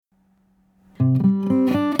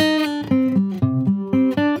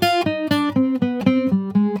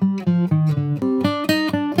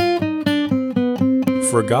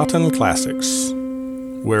Forgotten Classics,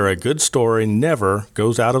 where a good story never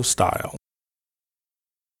goes out of style.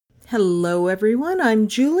 Hello everyone, I'm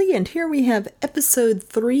Julie, and here we have episode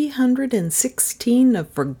 316 of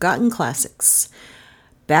Forgotten Classics.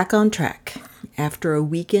 Back on track after a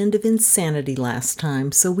weekend of insanity last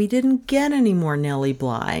time, so we didn't get any more Nellie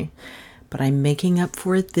Bly. But I'm making up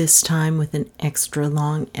for it this time with an extra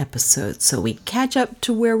long episode, so we catch up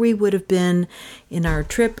to where we would have been in our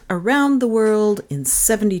trip around the world in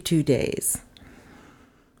 72 days.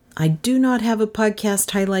 I do not have a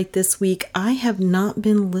podcast highlight this week. I have not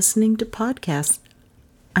been listening to podcasts.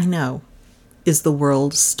 I know. Is the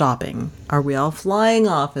world stopping? Are we all flying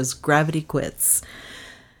off as gravity quits?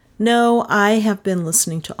 No, I have been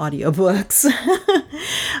listening to audiobooks.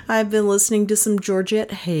 I've been listening to some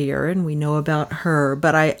Georgette Heyer, and we know about her,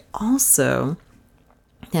 but I also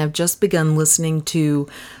have just begun listening to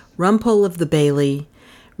Rumpole of the Bailey,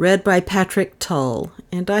 read by Patrick Tull.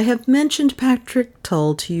 And I have mentioned Patrick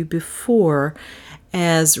Tull to you before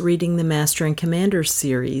as reading the Master and Commander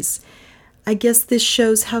series. I guess this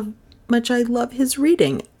shows how much I love his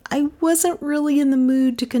reading. I wasn't really in the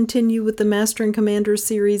mood to continue with the Master and Commander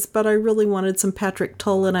series, but I really wanted some Patrick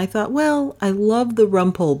Tull, and I thought, well, I love the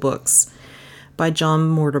Rumpole books by John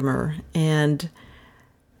Mortimer, and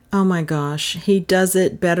oh my gosh, he does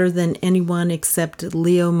it better than anyone except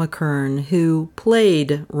Leo McKern, who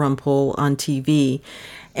played Rumpole on TV.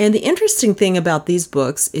 And the interesting thing about these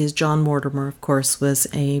books is John Mortimer, of course, was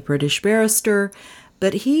a British barrister,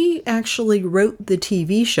 but he actually wrote the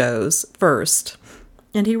TV shows first.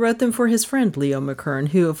 And he wrote them for his friend Leo McKern,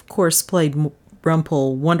 who, of course, played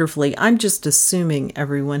Rumpole wonderfully. I'm just assuming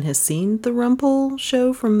everyone has seen the Rumpole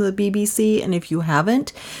show from the BBC, and if you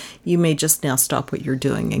haven't, you may just now stop what you're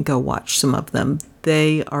doing and go watch some of them.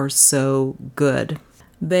 They are so good.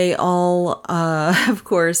 They all, of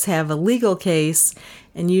course, have a legal case,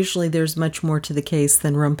 and usually there's much more to the case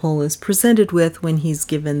than Rumpole is presented with when he's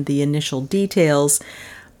given the initial details.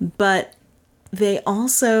 But they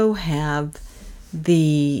also have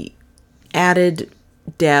the added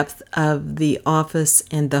depth of the office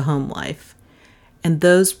and the home life. And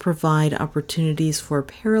those provide opportunities for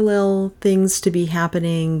parallel things to be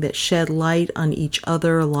happening that shed light on each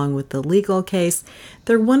other along with the legal case.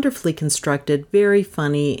 They're wonderfully constructed, very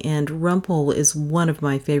funny, and Rumpole is one of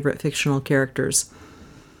my favorite fictional characters.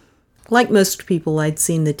 Like most people, I'd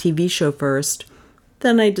seen the TV show first.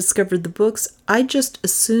 Then I discovered the books. I just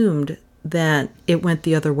assumed that it went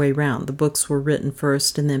the other way round. The books were written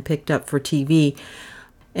first and then picked up for TV.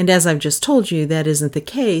 And as I've just told you, that isn't the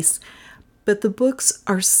case. But the books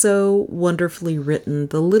are so wonderfully written.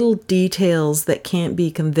 The little details that can't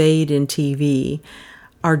be conveyed in TV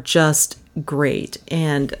are just great.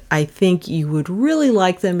 And I think you would really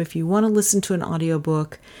like them if you want to listen to an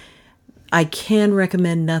audiobook. I can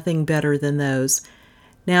recommend nothing better than those.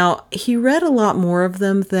 Now, he read a lot more of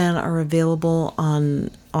them than are available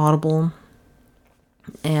on Audible,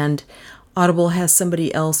 and Audible has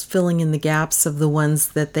somebody else filling in the gaps of the ones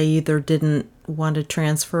that they either didn't want to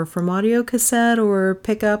transfer from audio cassette or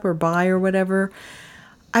pick up or buy or whatever.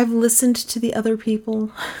 I've listened to the other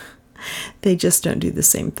people. They just don't do the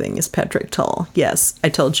same thing as Patrick Tull. Yes, I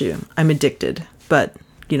told you, I'm addicted, but,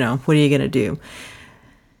 what are you going to do?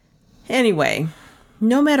 Anyway,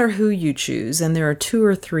 no matter who you choose, and there are 2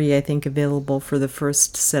 or 3, I think, available for the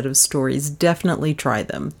first set of stories, definitely try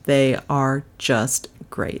them. They are just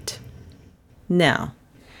great. Now,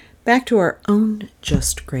 back to our own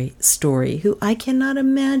just great story, who I cannot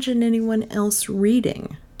imagine anyone else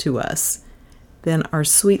reading to us than our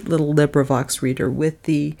sweet little LibriVox reader with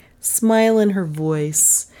the smile in her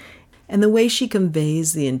voice and the way she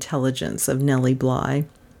conveys the intelligence of Nellie Bly.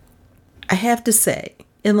 I have to say,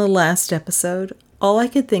 in the last episode, all I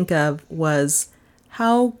could think of was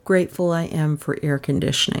how grateful I am for air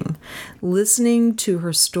conditioning. Listening to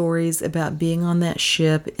her stories about being on that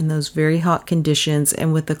ship in those very hot conditions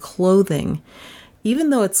and with the clothing,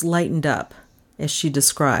 even though it's lightened up, as she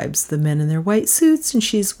describes, the men in their white suits and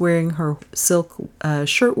she's wearing her silk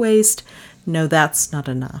shirtwaist. No, that's not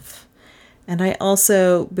enough. And I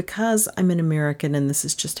also, because I'm an American and this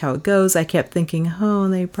is just how it goes, I kept thinking, oh,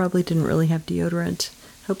 they probably didn't really have deodorant.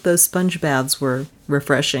 Hope those sponge baths were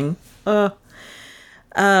refreshing.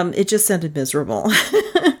 It just sounded miserable.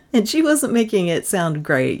 And she wasn't making it sound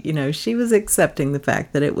great. She was accepting the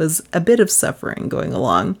fact that it was a bit of suffering going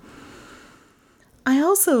along. I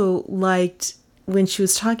also liked when she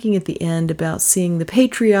was talking at the end about seeing the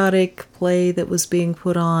patriotic play that was being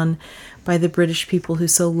put on by the British people who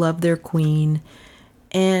so loved their queen.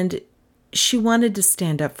 And she wanted to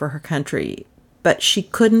stand up for her country. but she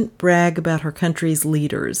couldn't brag about her country's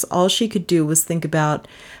leaders. All she could do was think about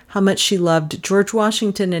how much she loved George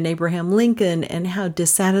Washington and Abraham Lincoln and how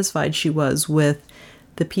dissatisfied she was with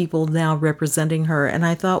the people now representing her. And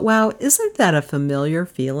I thought, wow, isn't that a familiar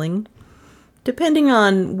feeling? Depending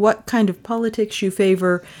on what kind of politics you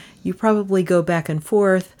favor, you probably go back and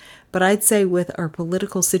forth. But I'd say with our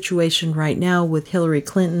political situation right now, with Hillary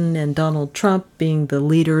Clinton and Donald Trump being the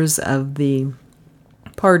leaders of the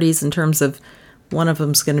parties in terms of one of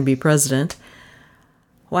them's going to be president,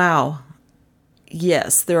 wow.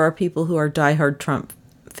 Yes, there are people who are diehard Trump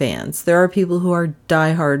fans. There are people who are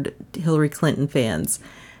diehard Hillary Clinton fans.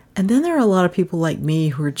 And then there are a lot of people like me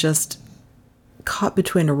who are just caught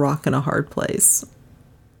between a rock and a hard place.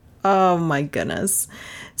 Oh my goodness.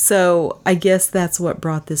 So I guess that's what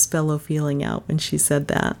brought this fellow feeling out when she said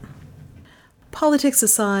that. Politics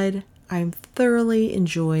aside, I'm thoroughly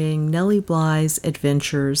enjoying Nellie Bly's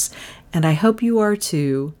adventures, and I hope you are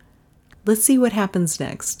too. Let's see what happens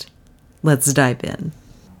next. Let's dive in.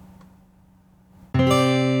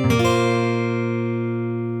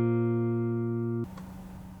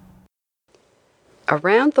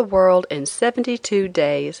 Around the World in 72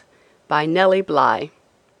 Days by Nellie Bly.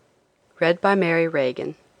 Read by Mary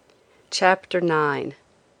Reagan. Chapter 9.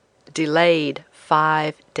 Delayed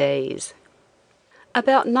 5 days.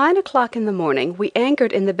 About 9 o'clock in the morning we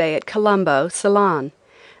anchored in the bay at Colombo, Ceylon.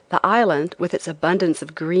 The island, with its abundance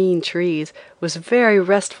of green trees, was very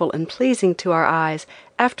restful and pleasing to our eyes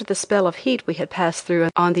after the spell of heat we had passed through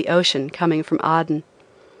on the ocean coming from Aden.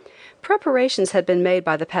 Preparations had been made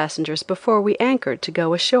by the passengers before we anchored to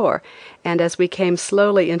go ashore, and as we came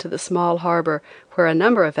slowly into the small harbor where a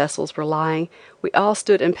number of vessels were lying, we all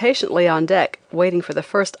stood impatiently on deck, waiting for the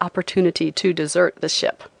first opportunity to desert the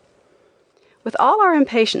ship. With all our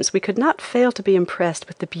impatience, we could not fail to be impressed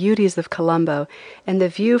with the beauties of Colombo and the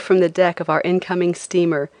view from the deck of our incoming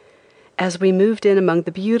steamer. As we moved in among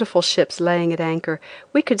the beautiful ships laying at anchor,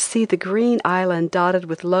 we could see the green island dotted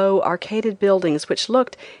with low, arcaded buildings which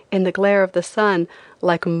looked, in the glare of the sun,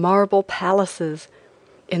 like marble palaces.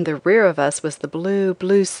 In the rear of us was the blue,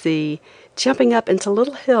 blue sea, jumping up into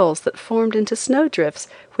little hills that formed into snowdrifts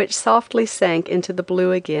which softly sank into the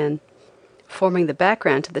blue again. Forming the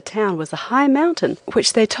background to the town was a high mountain,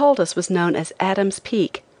 which they told us was known as Adam's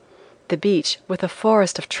Peak. The beach, with a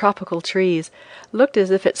forest of tropical trees, looked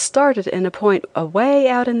as if it started in a point away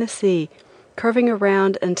out in the sea, curving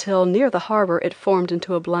around until near the harbor it formed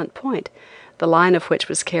into a blunt point, the line of which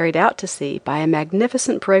was carried out to sea by a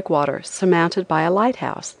magnificent breakwater surmounted by a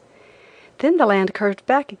lighthouse. Then the land curved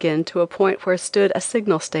back again to a point where stood a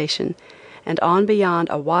signal station, and on beyond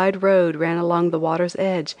a wide road ran along the water's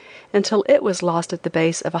edge until it was lost at the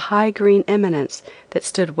base of a high green eminence that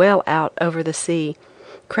stood well out over the sea,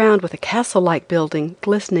 crowned with a castle-like building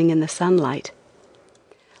glistening in the sunlight.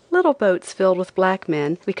 Little boats filled with black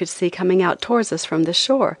men we could see coming out towards us from the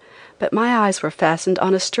shore, but my eyes were fastened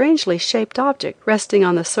on a strangely shaped object resting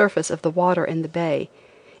on the surface of the water in the bay.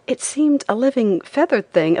 It seemed a living,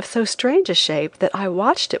 feathered thing of so strange a shape that I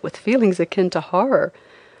watched it with feelings akin to horror.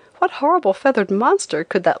 What horrible feathered monster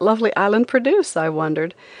could that lovely island produce, I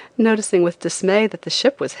wondered, noticing with dismay that the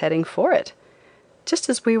ship was heading for it. Just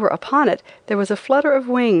as we were upon it, there was a flutter of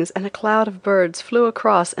wings, and a cloud of birds flew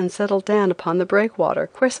across and settled down upon the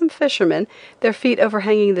breakwater, where some fishermen, their feet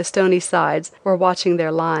overhanging the stony sides, were watching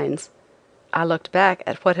their lines. I looked back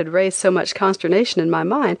at what had raised so much consternation in my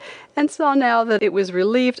mind, and saw now that it was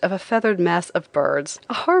relieved of a feathered mass of birds,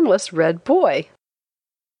 a harmless red boy.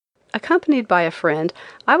 Accompanied by a friend,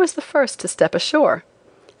 I was the first to step ashore.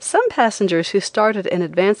 Some passengers who started in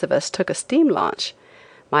advance of us took a steam launch.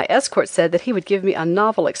 My escort said that he would give me a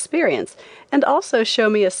novel experience, and also show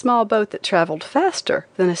me a small boat that traveled faster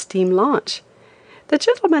than a steam launch. The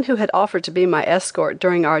gentleman who had offered to be my escort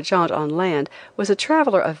during our jaunt on land was a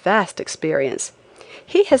traveler of vast experience.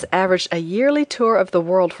 He has averaged a yearly tour of the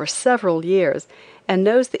world for several years, and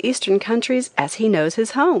knows the Eastern countries as he knows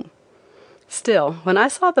his home. Still, when I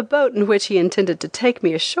saw the boat in which he intended to take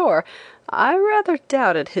me ashore, I rather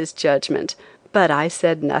doubted his judgment, but I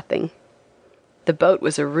said nothing. The boat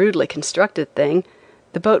was a rudely constructed thing.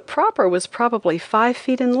 The boat proper was probably 5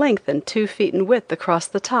 feet in length and 2 feet in width across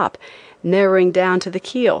the top, narrowing down to the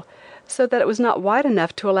keel, so that it was not wide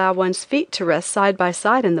enough to allow one's feet to rest side by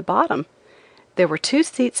side in the bottom. There were 2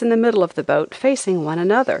 seats in the middle of the boat facing one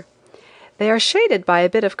another. They are shaded by a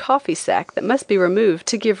bit of coffee sack that must be removed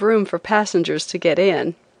to give room for passengers to get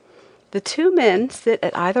in. The 2 men sit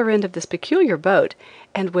at either end of this peculiar boat,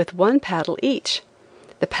 and with 1 paddle each.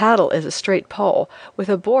 The paddle is a straight pole, with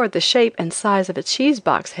a board the shape and size of a cheese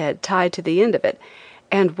box head tied to the end of it,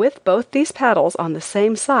 and with both these paddles on the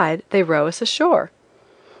same side they row us ashore.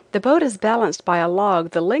 The boat is balanced by a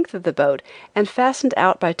log the length of the boat and fastened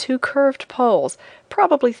out by two curved poles,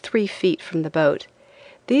 probably 3 feet from the boat.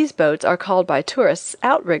 These boats are called by tourists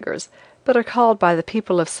outriggers, but are called by the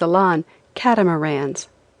people of Ceylon catamarans.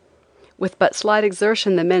 With but slight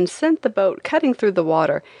exertion the men sent the boat cutting through the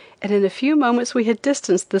water, and in a few moments we had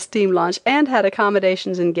distanced the steam launch and had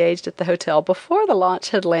accommodations engaged at the hotel before the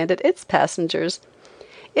launch had landed its passengers.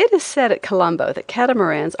 It is said at Colombo that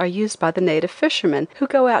catamarans are used by the native fishermen who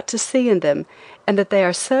go out to sea in them, and that they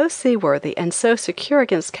are so seaworthy and so secure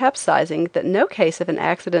against capsizing that no case of an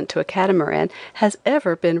accident to a catamaran has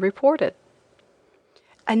ever been reported.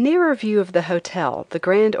 A nearer view of the hotel, the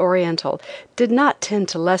Grand Oriental, did not tend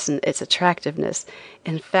to lessen its attractiveness.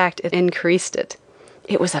 In fact, it increased it.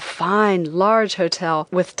 It was a fine, large hotel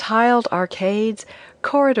with tiled arcades,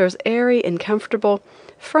 corridors airy and comfortable,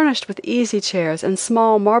 furnished with easy chairs and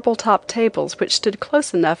small marble-topped tables which stood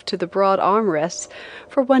close enough to the broad armrests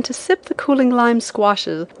for one to sip the cooling lime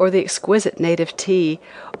squashes or the exquisite native tea,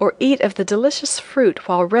 or eat of the delicious fruit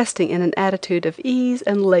while resting in an attitude of ease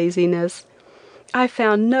and laziness. I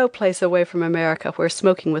found no place away from America where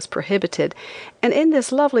smoking was prohibited, and in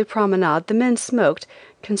this lovely promenade the men smoked,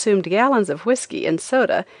 consumed gallons of whiskey and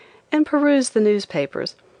soda, and perused the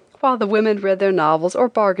newspapers, while the women read their novels or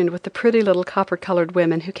bargained with the pretty little copper-colored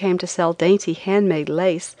women who came to sell dainty handmade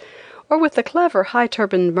lace, or with the clever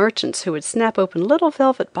high-turbaned merchants who would snap open little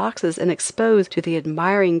velvet boxes and expose to the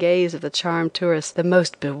admiring gaze of the charmed tourists the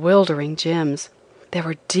most bewildering gems. There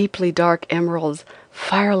were deeply dark emeralds,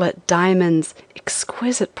 firelit diamonds,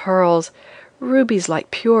 exquisite pearls, rubies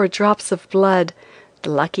like pure drops of blood, the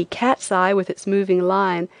lucky cat's eye with its moving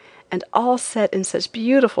line, and all set in such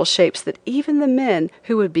beautiful shapes that even the men,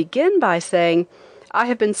 who would begin by saying, "I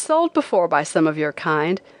have been sold before by some of your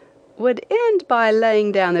kind," would end by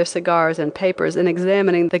laying down their cigars and papers and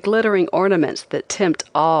examining the glittering ornaments that tempt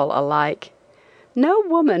all alike. No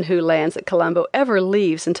woman who lands at Colombo ever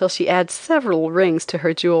leaves until she adds several rings to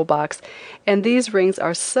her jewel box, and these rings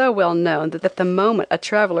are so well known that the moment a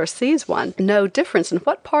traveler sees one, no difference in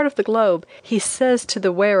what part of the globe, he says to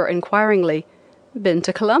the wearer inquiringly, "Been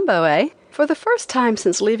to Colombo, eh?" For the first time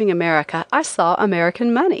since leaving America, I saw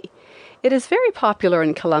American money. It is very popular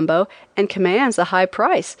in Colombo and commands a high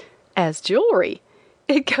price, as jewelry.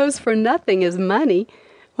 It goes for nothing as money.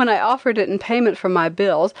 When I offered it in payment for my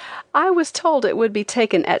bills, I was told it would be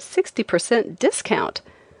taken at 60% discount.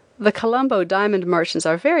 The Colombo diamond merchants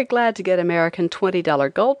are very glad to get American $20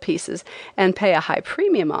 gold pieces and pay a high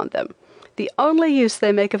premium on them. The only use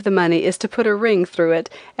they make of the money is to put a ring through it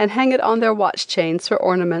and hang it on their watch chains for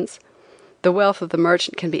ornaments. The wealth of the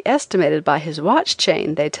merchant can be estimated by his watch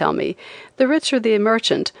chain, they tell me. The richer the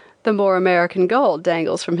merchant, the more American gold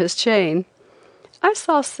dangles from his chain. I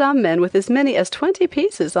saw some men with as many as 20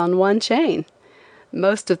 pieces on one chain.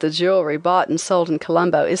 Most of the jewelry bought and sold in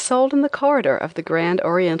Colombo is sold in the corridor of the Grand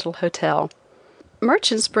Oriental Hotel.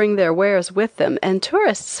 Merchants bring their wares with them, and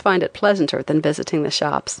tourists find it pleasanter than visiting the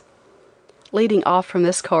shops. Leading off from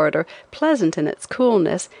this corridor, pleasant in its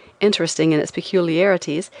coolness, interesting in its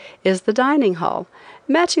peculiarities, is the dining hall,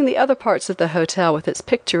 matching the other parts of the hotel with its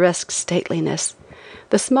picturesque stateliness.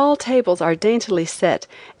 The small tables are daintily set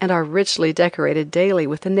and are richly decorated daily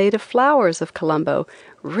with the native flowers of Colombo,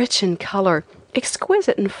 rich in color,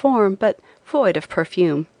 exquisite in form, but void of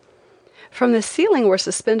perfume. From the ceiling were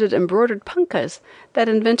suspended embroidered punkas, that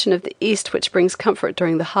invention of the East which brings comfort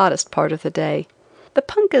during the hottest part of the day. The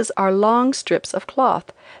punkas are long strips of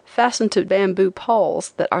cloth, fastened to bamboo poles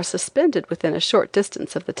that are suspended within a short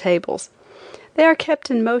distance of the tables. They are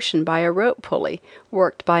kept in motion by a rope pulley,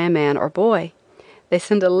 worked by a man or boy. They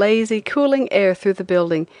send a lazy, cooling air through the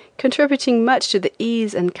building, contributing much to the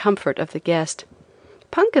ease and comfort of the guest.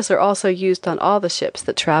 Punkas are also used on all the ships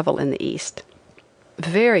that travel in the East.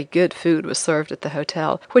 Very good food was served at the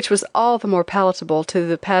hotel, which was all the more palatable to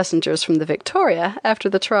the passengers from the Victoria after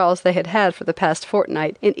the trials they had had for the past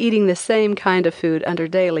fortnight in eating the same kind of food under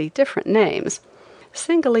daily different names.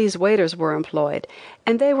 Singalese waiters were employed,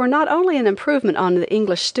 and they were not only an improvement on the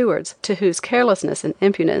English stewards, to whose carelessness and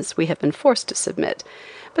impudence we have been forced to submit,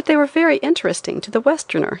 but they were very interesting to the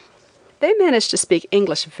Westerner. They managed to speak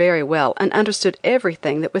English very well and understood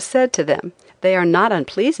everything that was said to them. They are not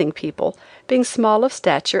unpleasing people, being small of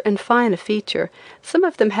stature and fine of feature, some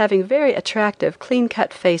of them having very attractive,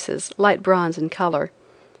 clean-cut faces, light bronze in color.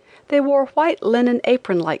 They wore white linen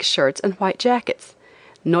apron-like shirts and white jackets.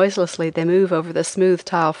 Noiselessly they move over the smooth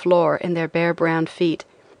tile floor in their bare brown feet.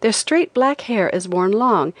 Their straight black hair is worn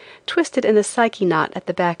long, twisted in a Psyche knot at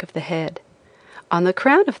the back of the head. On the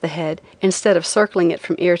crown of the head, instead of circling it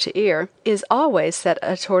from ear to ear, is always set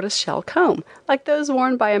a tortoise-shell comb, like those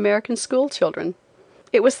worn by American school children.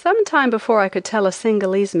 It was some time before I could tell a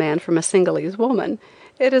Singhalese man from a Singhalese woman.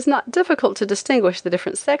 It is not difficult to distinguish the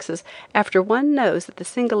different sexes after one knows that the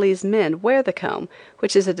Singhalese men wear the comb,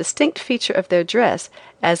 which is a distinct feature of their dress,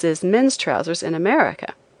 as is men's trousers in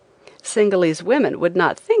America. Singhalese women would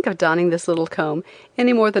not think of donning this little comb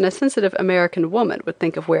any more than a sensitive American woman would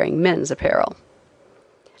think of wearing men's apparel.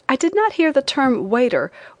 I did not hear the term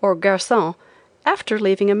waiter or garçon after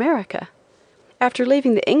leaving America. After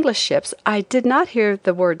leaving the English ships, I did not hear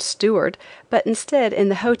the word steward, but instead, in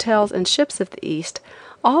the hotels and ships of the East,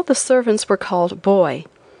 all the servants were called boy.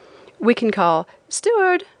 We can call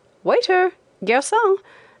steward, waiter, garçon,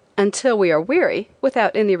 until we are weary,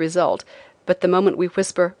 without any result, but the moment we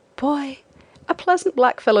whisper, boy, a pleasant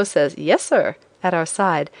black fellow says, yes, sir, at our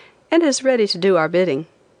side, and is ready to do our bidding.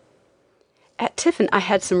 At tiffin I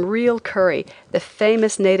had some real curry, the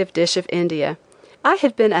famous native dish of India. I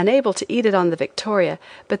had been unable to eat it on the Victoria,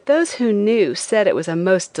 but those who knew said it was a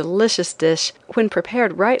most delicious dish when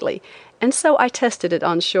prepared rightly, and so I tested it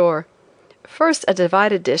on shore. First a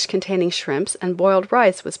divided dish containing shrimps and boiled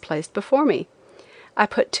rice was placed before me. I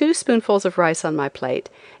put 2 spoonfuls of rice on my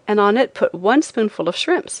plate, and on it put 1 spoonful of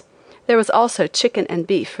shrimps. There was also chicken and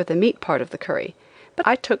beef for the meat part of the curry, but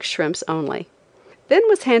I took shrimps only. Then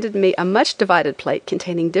was handed me a much divided plate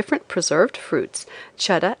containing different preserved fruits,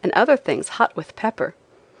 chuddah, and other things hot with pepper.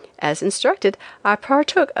 As instructed, I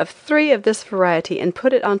partook of 3 of this variety and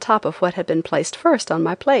put it on top of what had been placed first on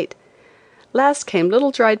my plate. Last came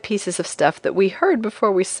little dried pieces of stuff that we heard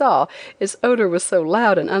before we saw, its odor was so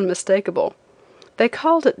loud and unmistakable. They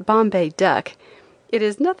called it Bombay duck. It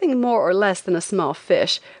is nothing more or less than a small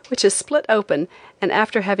fish, which is split open, and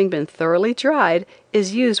after having been thoroughly dried,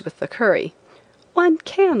 is used with the curry. One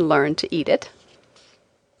can learn to eat it.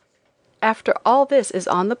 After all this is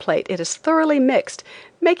on the plate, it is thoroughly mixed,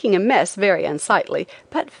 making a mess very unsightly,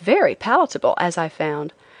 but very palatable, as I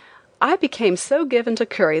found. I became so given to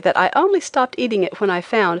curry that I only stopped eating it when I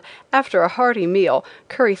found, after a hearty meal,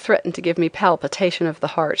 curry threatened to give me palpitation of the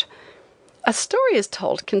heart. A story is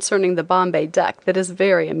told concerning the Bombay duck that is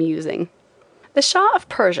very amusing. The Shah of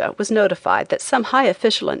Persia was notified that some high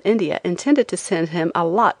official in India intended to send him a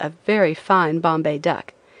lot of very fine Bombay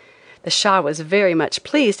duck. The Shah was very much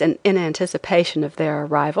pleased and, in anticipation of their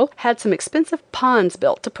arrival, had some expensive ponds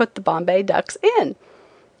built to put the Bombay ducks in.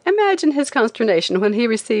 Imagine his consternation when he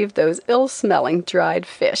received those ill-smelling dried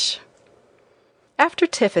fish. After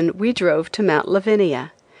tiffin we drove to Mount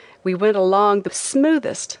Lavinia. We went along the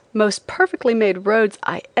smoothest, most perfectly made roads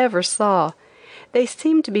I ever saw. They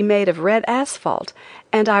seemed to be made of red asphalt,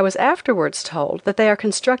 and I was afterwards told that they are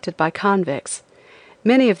constructed by convicts.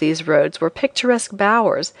 Many of these roads were picturesque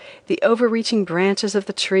bowers, the overreaching branches of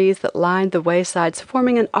the trees that lined the waysides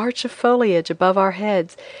forming an arch of foliage above our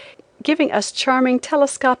heads, giving us charming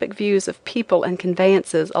telescopic views of people and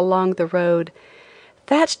conveyances along the road.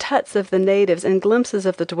 Thatched huts of the natives and glimpses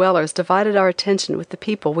of the dwellers divided our attention with the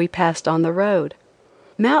people we passed on the road.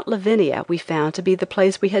 Mount Lavinia we found to be the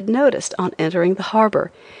place we had noticed on entering the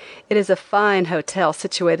harbor. It is a fine hotel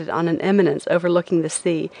situated on an eminence overlooking the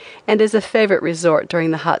sea, and is a favorite resort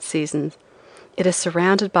during the hot seasons. It is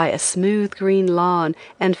surrounded by a smooth green lawn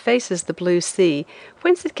and faces the blue sea,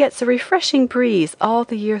 whence it gets a refreshing breeze all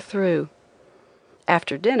the year through.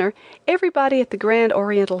 After dinner, everybody at the Grand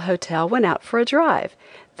Oriental Hotel went out for a drive,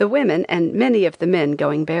 the women and many of the men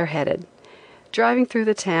going bareheaded. Driving through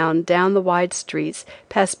the town, down the wide streets,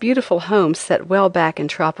 past beautiful homes set well back in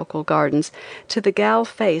tropical gardens, to the Gal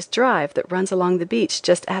Face Drive that runs along the beach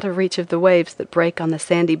just out of reach of the waves that break on the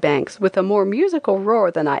sandy banks with a more musical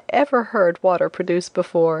roar than I ever heard water produce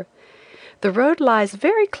before. The road lies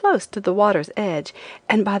very close to the water's edge,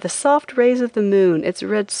 and by the soft rays of the moon its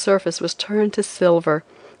red surface was turned to silver,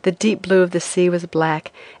 the deep blue of the sea was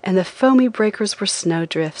black, and the foamy breakers were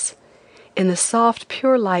snowdrifts. In the soft,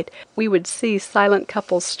 pure light we would see silent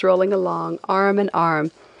couples strolling along, arm in arm,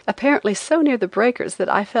 apparently so near the breakers that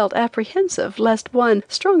I felt apprehensive lest one,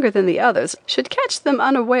 stronger than the others, should catch them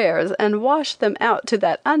unawares and wash them out to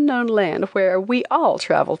that unknown land where we all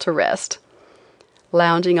travel to rest.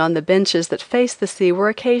 Lounging on the benches that faced the sea were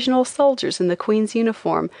occasional soldiers in the Queen's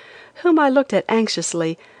uniform, whom I looked at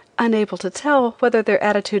anxiously, unable to tell whether their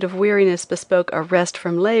attitude of weariness bespoke a rest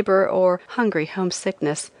from labor or hungry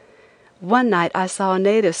homesickness. One night I saw a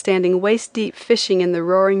native standing waist-deep fishing in the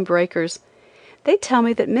roaring breakers. They tell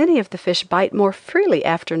me that many of the fish bite more freely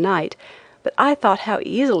after night, but I thought how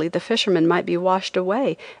easily the fisherman might be washed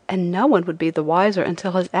away, and no one would be the wiser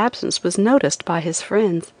until his absence was noticed by his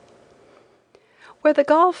friends. Where the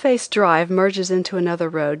Gullface Drive merges into another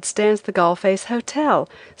road stands the Gullface Hotel,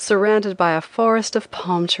 surrounded by a forest of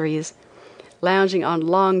palm trees. Lounging on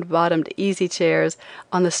long-bottomed easy chairs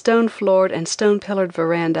on the stone-floored and stone-pillared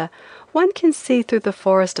veranda, one can see through the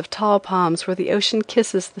forest of tall palms where the ocean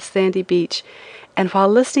kisses the sandy beach, and while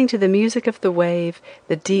listening to the music of the wave,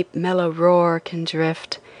 the deep mellow roar can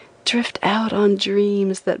drift out on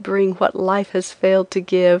dreams that bring what life has failed to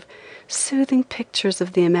give, soothing pictures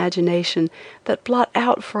of the imagination that blot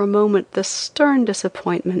out for a moment the stern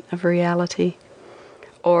disappointment of reality.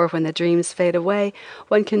 Or when the dreams fade away,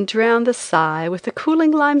 one can drown the sigh with the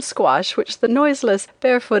cooling lime squash which the noiseless,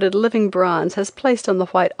 barefooted living bronze has placed on the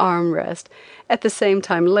white armrest, at the same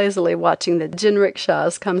time lazily watching the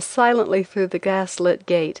jinrickshas come silently through the gas-lit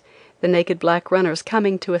gate, the naked black runners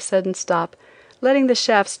coming to a sudden stop, letting the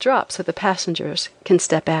shafts drop so the passengers can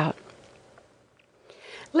step out.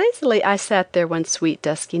 Lazily I sat there one sweet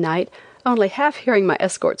dusky night, only half hearing my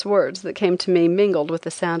escort's words that came to me mingled with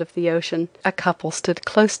the sound of the ocean. A couple stood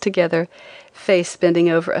close together, face bending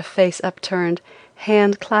over a face upturned,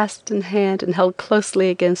 hand clasped in hand and held closely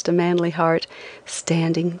against a manly heart,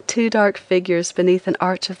 standing, two dark figures beneath an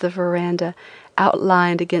arch of the veranda,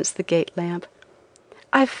 outlined against the gate lamp.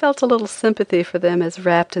 I felt a little sympathy for them as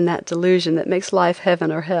wrapped in that delusion that makes life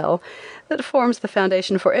heaven or hell, that forms the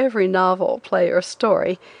foundation for every novel, play, or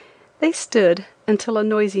story. They stood until a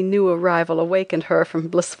noisy new arrival awakened her from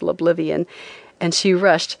blissful oblivion, and she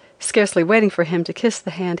rushed, scarcely waiting for him to kiss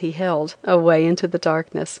the hand he held, away into the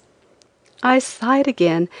darkness. I sighed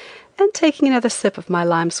again, and taking another sip of my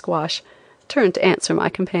lime squash, turned to answer my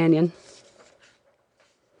companion.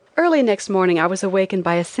 Early next morning I was awakened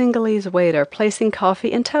by a Singalese waiter placing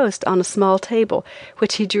coffee and toast on a small table,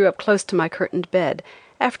 which he drew up close to my curtained bed,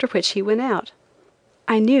 after which he went out.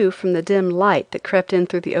 I knew from the dim light that crept in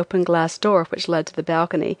through the open glass door which led to the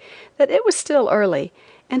balcony that it was still early,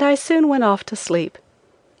 and I soon went off to sleep.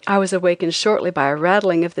 I was awakened shortly by a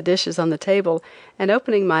rattling of the dishes on the table, and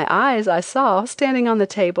opening my eyes I saw, standing on the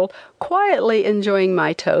table, quietly enjoying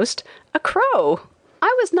my toast, a crow.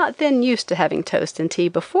 I was not then used to having toast and tea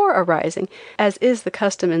before arising, as is the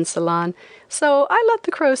custom in Ceylon, so I let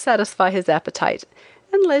the crow satisfy his appetite,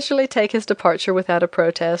 and leisurely take his departure without a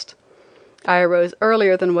protest. I arose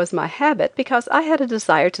earlier than was my habit because I had a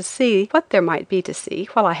desire to see what there might be to see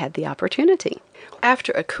while I had the opportunity.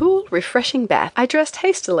 After a cool, refreshing bath, I dressed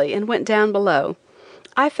hastily and went down below.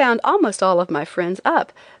 I found almost all of my friends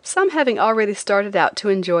up, some having already started out to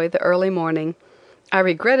enjoy the early morning. I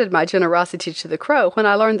regretted my generosity to the crow when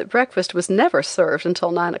I learned that breakfast was never served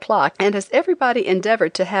until 9 o'clock, and as everybody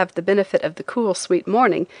endeavored to have the benefit of the cool, sweet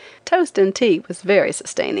morning, toast and tea was very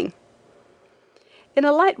sustaining. In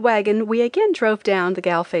a light wagon we again drove down the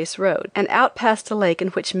Gullface Road, and out past a lake in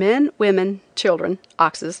which men, women, children,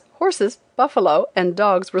 oxes, horses, buffalo, and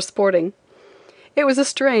dogs were sporting. It was a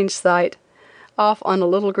strange sight. Off on a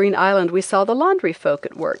little green island we saw the laundry folk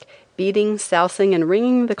at work, beating, sousing, and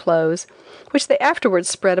wringing the clothes, which they afterwards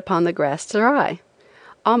spread upon the grass to dry.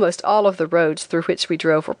 Almost all of the roads through which we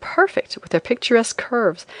drove were perfect with their picturesque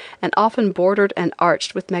curves, and often bordered and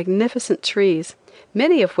arched with magnificent trees,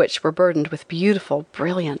 many of which were burdened with beautiful,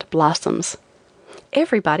 brilliant blossoms.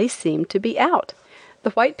 Everybody seemed to be out.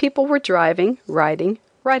 The white people were driving, riding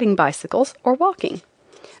bicycles, or walking.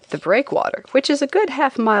 The breakwater, which is a good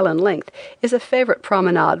half-mile in length, is a favorite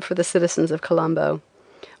promenade for the citizens of Colombo.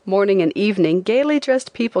 Morning and evening, gaily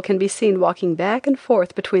dressed people can be seen walking back and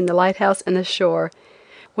forth between the lighthouse and the shore.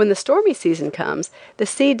 When the stormy season comes, the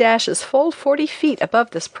sea dashes full 40 feet above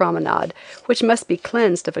this promenade, which must be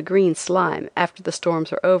cleansed of a green slime after the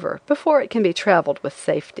storms are over, before it can be traveled with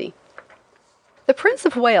safety. The Prince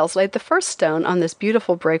of Wales laid the first stone on this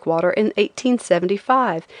beautiful breakwater in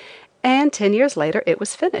 1875, and 10 years later it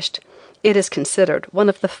was finished. It is considered one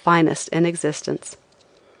of the finest in existence.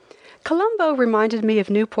 Colombo reminded me of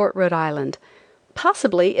Newport, Rhode Island.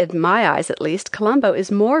 Possibly, in my eyes at least, Colombo is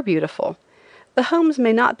more beautiful. The homes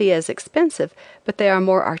may not be as expensive, but they are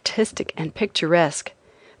more artistic and picturesque.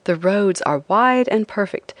 The roads are wide and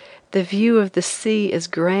perfect, the view of the sea is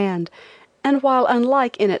grand, and while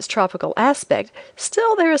unlike in its tropical aspect,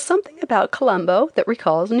 still there is something about Colombo that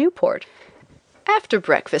recalls Newport. After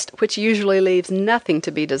breakfast, which usually leaves nothing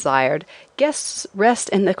to be desired, guests rest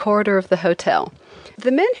in the corridor of the hotel.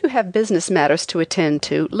 The men who have business matters to attend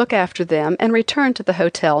to look after them and return to the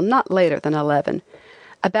hotel not later than 11.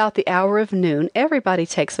 About the hour of noon everybody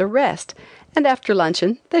takes a rest, and after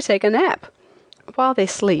luncheon they take a nap. While they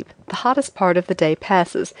sleep, the hottest part of the day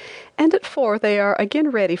passes, and at 4 they are again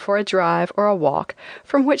ready for a drive or a walk,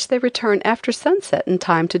 from which they return after sunset in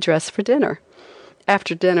time to dress for dinner.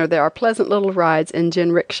 After dinner there are pleasant little rides in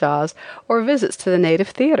jinrickshas or visits to the native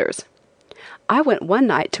theaters. I went one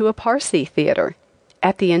night to a Parsi theater.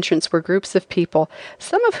 At the entrance were groups of people,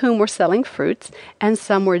 some of whom were selling fruits, and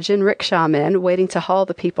some were jinricksha men waiting to haul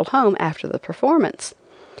the people home after the performance.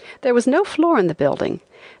 There was no floor in the building.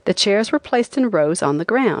 The chairs were placed in rows on the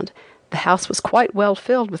ground. The house was quite well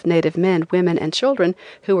filled with native men, women, and children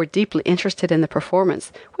who were deeply interested in the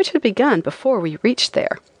performance, which had begun before we reached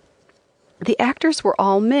there. The actors were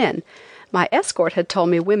all men. My escort had told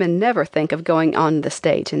me women never think of going on the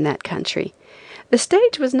stage in that country. The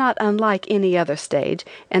stage was not unlike any other stage,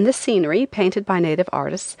 and the scenery, painted by native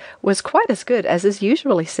artists, was quite as good as is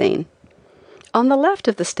usually seen. On the left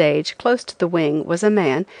of the stage, close to the wing, was a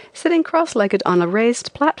man sitting cross-legged on a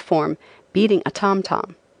raised platform, beating a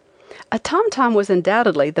tom-tom. A tom-tom was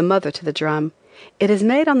undoubtedly the mother to the drum. It is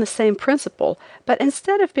made on the same principle, but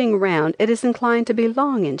instead of being round, it is inclined to be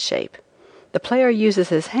long in shape. The player uses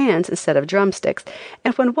his hands instead of drumsticks,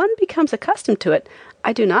 and when one becomes accustomed to it,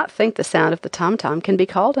 I do not think the sound of the tom-tom can be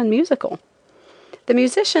called unmusical. The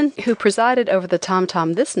musician who presided over the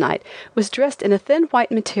tom-tom this night was dressed in a thin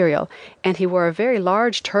white material, and he wore a very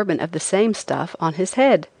large turban of the same stuff on his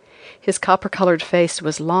head. His copper-colored face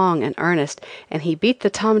was long and earnest, and he beat the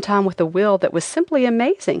tom-tom with a will that was simply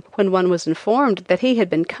amazing when one was informed that he had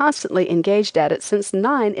been constantly engaged at it since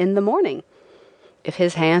 9 in the morning. If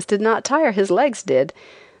his hands did not tire, his legs did.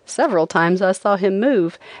 Several times I saw him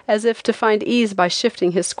move, as if to find ease by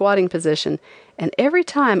shifting his squatting position, and every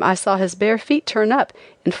time I saw his bare feet turn up,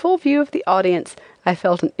 in full view of the audience, I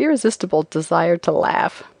felt an irresistible desire to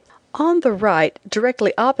laugh. On the right,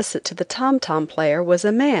 directly opposite to the tom-tom player, was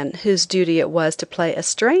a man whose duty it was to play a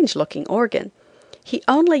strange-looking organ. He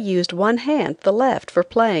only used one hand, the left, for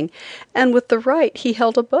playing, and with the right he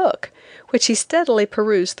held a book, which he steadily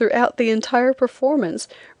perused throughout the entire performance,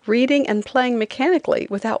 reading and playing mechanically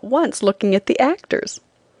without once looking at the actors.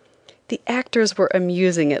 The actors were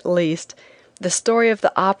amusing at least. The story of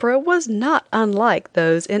the opera was not unlike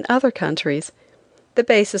those in other countries. The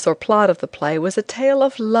basis or plot of the play was a tale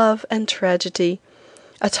of love and tragedy.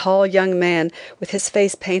 A tall young man, with his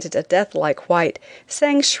face painted a death-like white,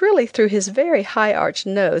 sang shrilly through his very high-arched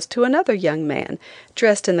nose to another young man,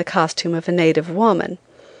 dressed in the costume of a native woman.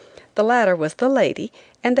 The latter was the lady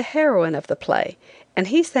and the heroine of the play, and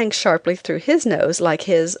he sang sharply through his nose like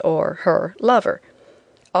his or her lover.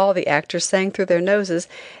 All the actors sang through their noses,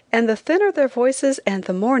 and the thinner their voices and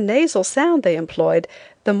the more nasal sound they employed,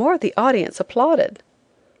 the more the audience applauded.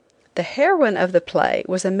 The heroine of the play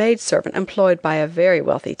was a maidservant employed by a very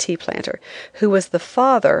wealthy tea planter, who was the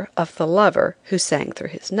father of the lover who sang through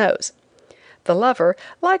his nose. The lover,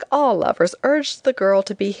 like all lovers, urged the girl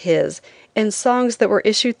to be his, in songs that were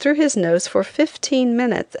issued through his nose for 15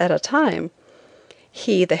 minutes at a time.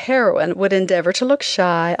 He, the heroine, would endeavor to look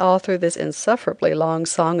shy all through this insufferably long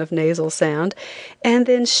song of nasal sound, and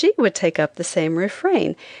then she would take up the same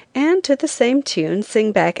refrain, and to the same tune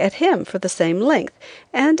sing back at him for the same length,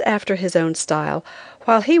 and after his own style,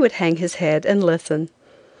 while he would hang his head and listen.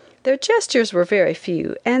 Their gestures were very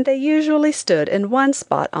few, and they usually stood in one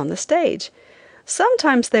spot on the stage.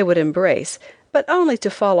 Sometimes they would embrace, but only to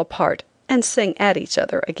fall apart and sing at each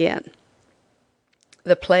other again.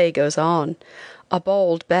 The play goes on. A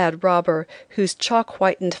bold, bad robber, whose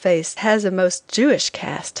chalk-whitened face has a most Jewish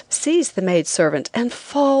cast, sees the maidservant and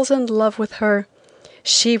falls in love with her.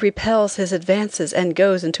 She repels his advances and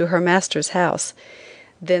goes into her master's house.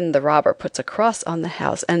 Then the robber puts a cross on the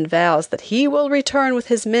house and vows that he will return with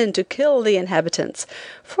his men to kill the inhabitants,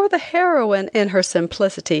 for the heroine, in her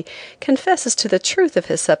simplicity, confesses to the truth of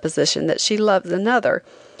his supposition that she loves another,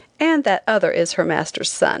 and that other is her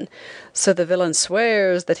master's son. So the villain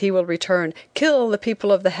swears that he will return, kill the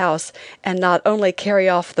people of the house, and not only carry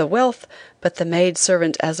off the wealth, but the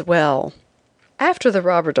maidservant as well. After the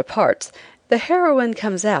robber departs, the heroine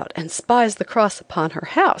comes out and spies the cross upon her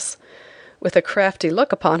house. With a crafty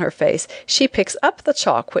look upon her face, she picks up the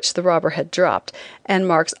chalk which the robber had dropped, and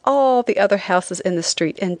marks all the other houses in the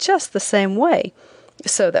street in just the same way,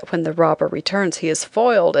 so that when the robber returns he is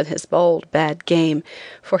foiled in his bold, bad game,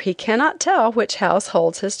 for he cannot tell which house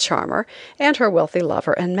holds his charmer and her wealthy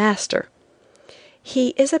lover and master.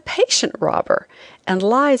 He is a patient robber, and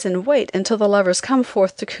lies in wait until the lovers come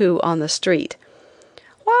forth to coo on the street.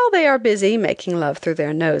 While they are busy making love through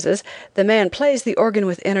their noses, the man plays the organ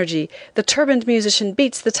with energy, the turbaned musician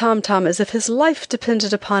beats the tom-tom as if his life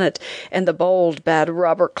depended upon it, and the bold, bad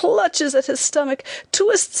robber clutches at his stomach,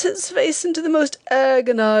 twists his face into the most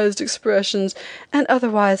agonized expressions, and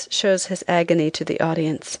otherwise shows his agony to the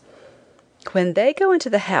audience. When they go into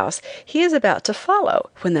the house, he is about to follow,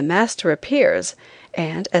 when the master appears,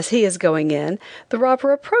 and, as he is going in, the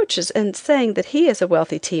robber approaches, and saying that he is a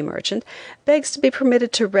wealthy tea merchant, begs to be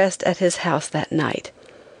permitted to rest at his house that night.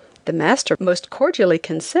 The master most cordially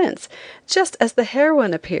consents, just as the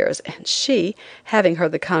heroine appears, and she, having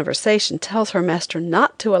heard the conversation, tells her master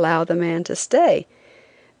not to allow the man to stay.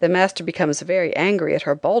 The master becomes very angry at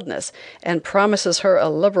her boldness, and promises her a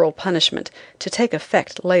liberal punishment, to take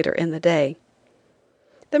effect later in the day.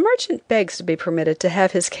 The merchant begs to be permitted to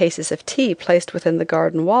have his cases of tea placed within the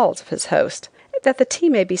garden walls of his host, that the tea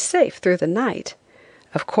may be safe through the night.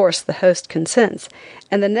 Of course the host consents,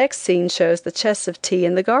 and the next scene shows the chests of tea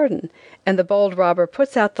in the garden, and the bold robber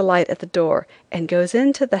puts out the light at the door, and goes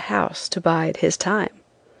into the house to bide his time.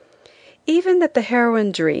 Even that the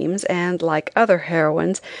heroine dreams, and, like other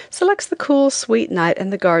heroines, selects the cool, sweet night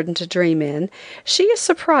and the garden to dream in, she is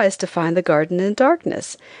surprised to find the garden in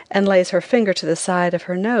darkness, and lays her finger to the side of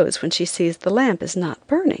her nose when she sees the lamp is not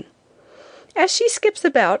burning. As she skips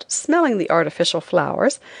about, smelling the artificial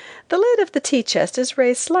flowers, the lid of the tea chest is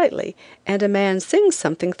raised slightly, and a man sings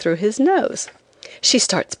something through his nose. She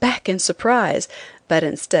starts back in surprise, but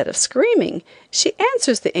instead of screaming, she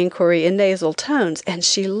answers the inquiry in nasal tones, and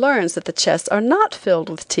she learns that the chests are not filled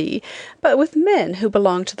with tea, but with men who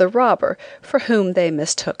belong to the robber, for whom they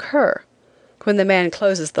mistook her. When the man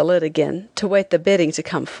closes the lid again, to wait the bidding to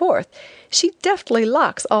come forth, she deftly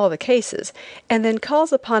locks all the cases, and then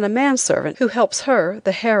calls upon a manservant who helps her,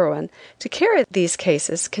 the heroine, to carry these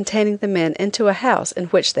cases containing the men into a house in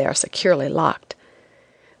which they are securely locked.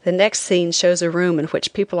 The next scene shows a room in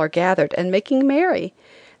which people are gathered and making merry.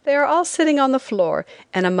 They are all sitting on the floor,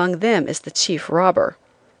 and among them is the chief robber.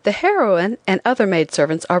 The heroine and other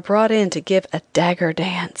maidservants are brought in to give a dagger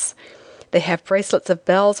dance. They have bracelets of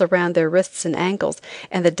bells around their wrists and ankles,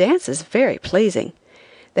 and the dance is very pleasing.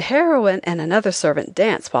 The heroine and another servant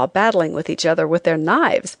dance while battling with each other with their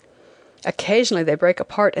knives. Occasionally they break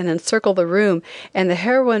apart and encircle the room, and the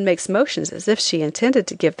heroine makes motions as if she intended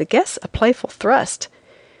to give the guests a playful thrust.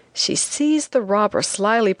 She sees the robber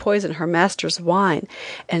slyly poison her master's wine,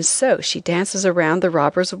 and so she dances around the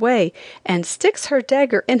robber's way, and sticks her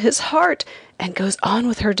dagger in his heart, and goes on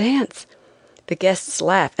with her dance. The guests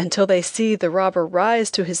laugh until they see the robber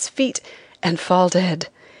rise to his feet and fall dead.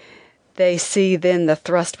 They see then the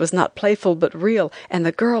thrust was not playful but real, and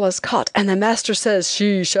the girl is caught, and the master says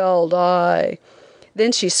she shall die.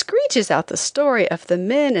 Then she screeches out the story of the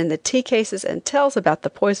men and the tea cases, and tells about the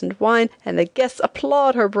poisoned wine, and the guests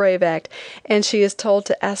applaud her brave act, and she is told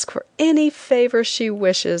to ask for any favor she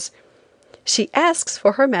wishes. She asks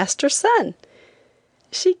for her master's son.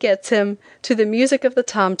 She gets him, to the music of the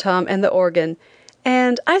tom-tom and the organ,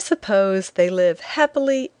 and I suppose they live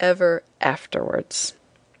happily ever afterwards.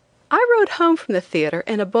 I rode home from the theater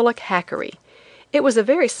in a bullock hackery. It was a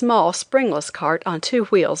very small, springless cart on 2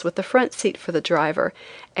 wheels, with the front seat for the driver,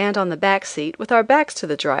 and on the back seat, with our backs to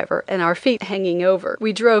the driver and our feet hanging over,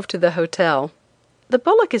 we drove to the hotel. The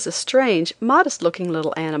bullock is a strange, modest-looking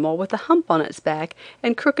little animal with a hump on its back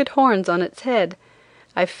and crooked horns on its head.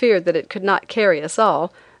 I feared that it could not carry us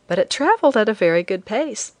all, but it traveled at a very good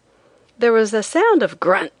pace. There was a sound of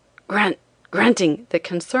grunt, grunt, grunting that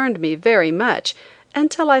concerned me very much,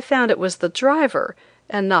 until I found it was the driver,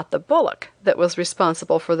 and not the bullock, that was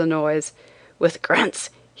responsible for the noise. With grunts,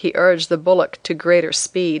 he urged the bullock to greater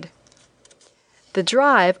speed. The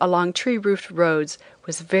drive along tree-roofed roads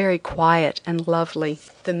was very quiet and lovely.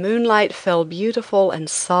 The moonlight fell beautiful and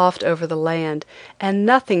soft over the land, and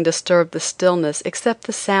nothing disturbed the stillness except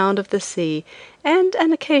the sound of the sea and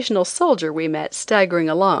an occasional soldier we met staggering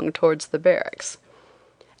along towards the barracks.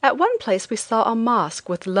 At one place we saw a mosque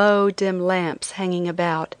with low, dim lamps hanging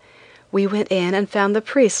about. We went in and found the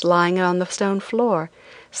priests lying on the stone floor,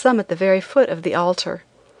 some at the very foot of the altar.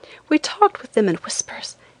 We talked with them in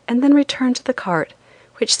whispers, and then returned to the cart,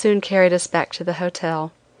 which soon carried us back to the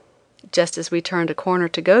hotel. Just as we turned a corner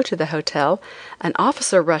to go to the hotel, an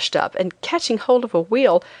officer rushed up, and catching hold of a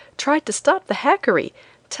wheel, tried to stop the hackery,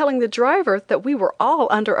 telling the driver that we were all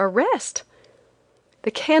under arrest.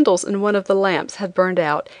 The candles in one of the lamps had burned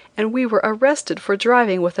out, and we were arrested for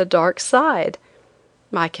driving with a dark side.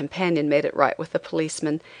 My companion made it right with the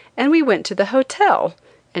policeman, and we went to the hotel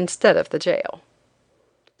instead of the jail.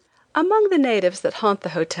 Among the natives that haunt the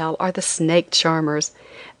hotel are the snake charmers.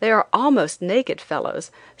 They are almost naked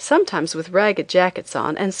fellows, sometimes with ragged jackets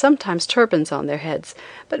on, and sometimes turbans on their heads,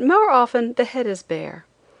 but more often the head is bare.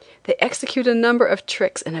 They execute a number of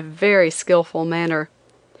tricks in a very skillful manner.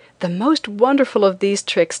 The most wonderful of these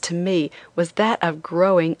tricks to me was that of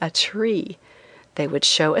growing a tree. They would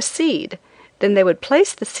show a seed, Then they would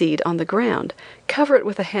place the seed on the ground, cover it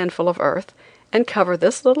with a handful of earth, and cover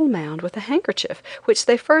this little mound with a handkerchief, which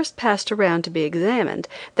they first passed around to be examined,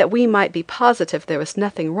 that we might be positive there was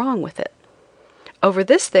nothing wrong with it. Over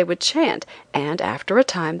this they would chant, and after a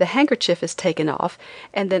time the handkerchief is taken off,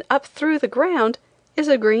 and then up through the ground is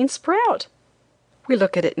a green sprout. We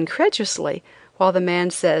look at it incredulously, while the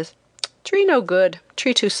man says, "Tree no good,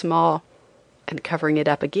 tree too small," and covering it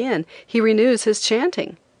up again, he renews his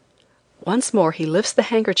chanting. Once more he lifts the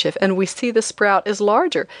handkerchief, and we see the sprout is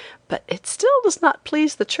larger, but it still does not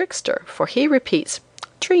please the trickster, for he repeats,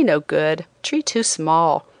 "Tree no good, tree too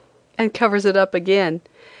small," and covers it up again.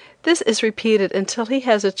 This is repeated until he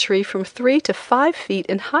has a tree from 3 to 5 feet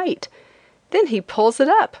in height. Then he pulls it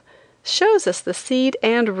up, shows us the seed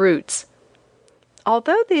and roots.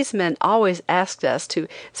 Although these men always asked us to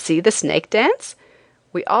see the snake dance,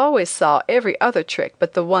 we always saw every other trick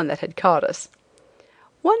but the one that had caught us.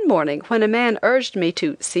 One morning, when a man urged me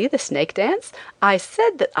to see the snake dance, I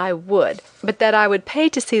said that I would, but that I would pay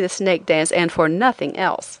to see the snake dance and for nothing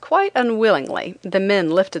else. Quite unwillingly, the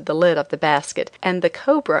men lifted the lid of the basket, and the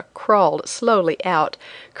cobra crawled slowly out,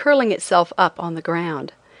 curling itself up on the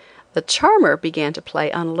ground. The charmer began to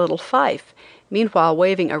play on a little fife, meanwhile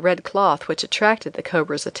waving a red cloth which attracted the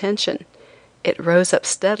cobra's attention. It rose up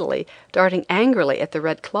steadily, darting angrily at the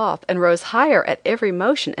red cloth, and rose higher at every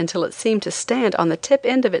motion until it seemed to stand on the tip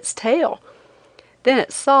end of its tail. Then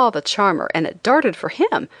it saw the charmer, and it darted for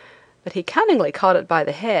him, but he cunningly caught it by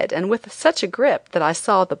the head, and with such a grip that I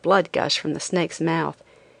saw the blood gush from the snake's mouth.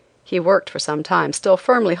 He worked for some time, still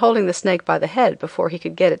firmly holding the snake by the head before he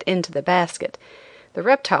could get it into the basket, the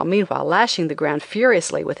reptile meanwhile lashing the ground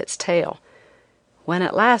furiously with its tail. When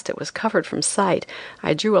at last it was covered from sight,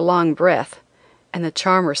 I drew a long breath, and the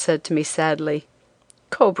charmer said to me sadly,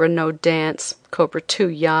 "Cobra no dance, cobra too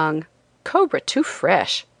young, cobra too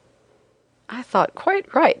fresh." I thought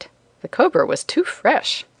quite right. The cobra was too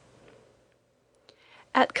fresh.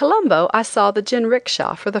 At Colombo I saw the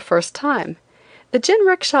jinrickshaw for the first time. The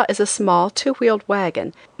jinrickshaw is a small two-wheeled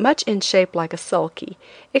wagon, much in shape like a sulky,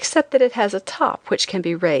 except that it has a top which can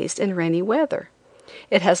be raised in rainy weather.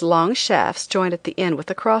 It has long shafts joined at the end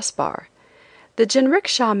with a crossbar. The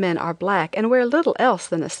jinrickshaw men are black and wear little else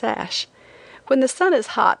than a sash. When the sun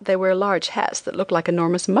is hot they wear large hats that look like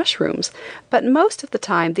enormous mushrooms, but most of the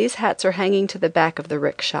time these hats are hanging to the back of the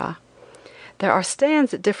rickshaw. There are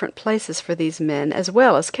stands at different places for these men as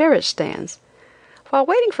well as carriage stands. While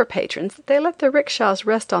waiting for patrons, they let the rickshaws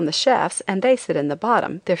rest on the shafts and they sit in the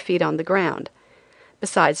bottom, their feet on the ground.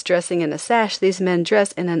 Besides dressing in a sash, these men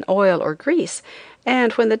dress in an oil or grease,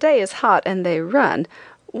 and when the day is hot and they run,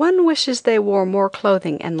 one wishes they wore more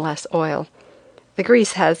clothing and less oil. The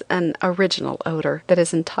grease has an original odor that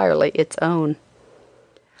is entirely its own.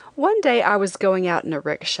 One day I was going out in a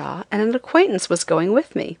rickshaw, and an acquaintance was going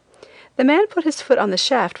with me. The man put his foot on the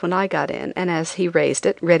shaft when I got in, and as he raised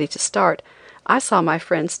it, ready to start, I saw my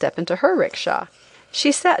friend step into her rickshaw.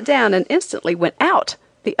 She sat down and instantly went out,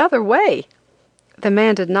 the other way. The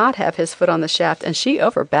man did not have his foot on the shaft, and she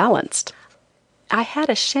overbalanced. I had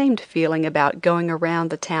a shamed feeling about going around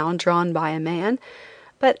the town drawn by a man,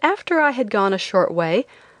 but after I had gone a short way,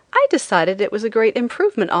 I decided it was a great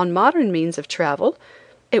improvement on modern means of travel.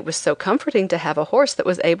 It was so comforting to have a horse that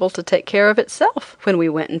was able to take care of itself. When we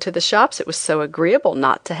went into the shops, it was so agreeable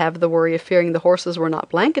not to have the worry of fearing the horses were not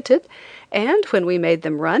blanketed, and when we made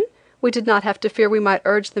them run, we did not have to fear we might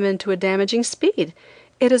urge them into a damaging speed.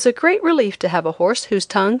 It is a great relief to have a horse whose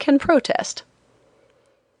tongue can protest.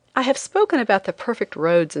 I have spoken about the perfect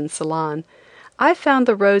roads in Ceylon. I found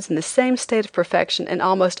the roads in the same state of perfection in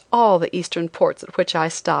almost all the eastern ports at which I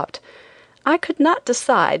stopped. I could not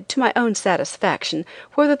decide, to my own satisfaction,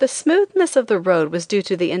 whether the smoothness of the road was due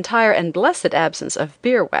to the entire and blessed absence of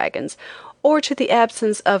beer wagons, or to the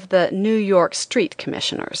absence of the New York street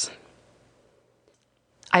commissioners.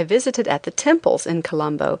 I visited at the temples in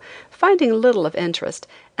Colombo, finding little of interest,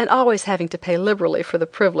 and always having to pay liberally for the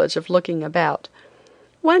privilege of looking about.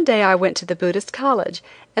 One day I went to the Buddhist college,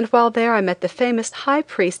 and while there I met the famous high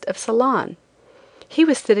priest of Ceylon. He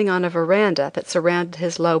was sitting on a veranda that surrounded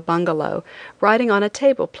his low bungalow, writing on a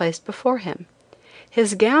table placed before him.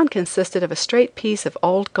 His gown consisted of a straight piece of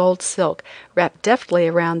old gold silk, wrapped deftly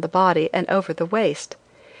around the body and over the waist.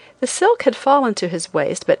 The silk had fallen to his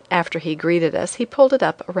waist, but after he greeted us, he pulled it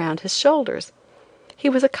up around his shoulders. He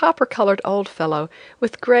was a copper-colored old fellow,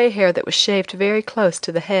 with gray hair that was shaved very close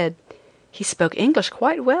to the head. He spoke English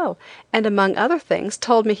quite well, and among other things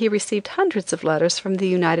told me he received hundreds of letters from the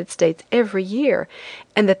United States every year,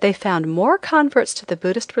 and that they found more converts to the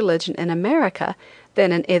Buddhist religion in America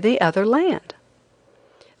than in any other land.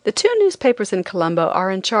 The two newspapers in Colombo are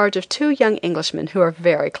in charge of two young Englishmen who are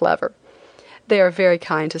very clever. They are very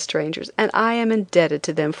kind to strangers, and I am indebted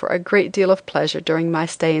to them for a great deal of pleasure during my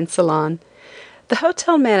stay in Ceylon. The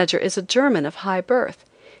hotel manager is a German of high birth.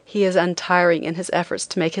 He is untiring in his efforts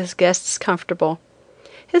to make his guests comfortable.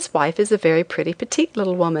 His wife is a very pretty, petite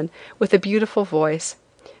little woman, with a beautiful voice.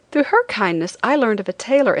 Through her kindness I learned of a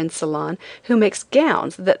tailor in Ceylon who makes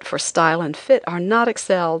gowns that, for style and fit, are not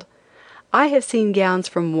excelled. I have seen gowns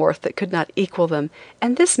from Worth that could not equal them,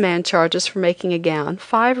 and this man charges for making a gown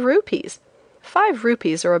 5 rupees. 5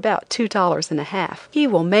 rupees are about $2.50. He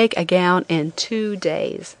will make a gown in 2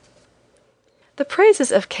 days. The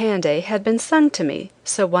praises of Kandy had been sung to me,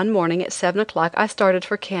 so one morning at 7 o'clock I started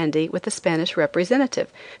for Kandy with the Spanish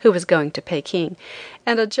representative, who was going to Peking,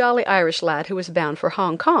 and a jolly Irish lad who was bound for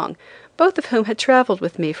Hong Kong, both of whom had traveled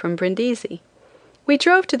with me from Brindisi. We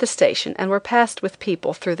drove to the station and were passed with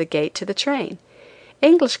people through the gate to the train.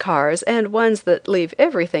 English cars, and ones that leave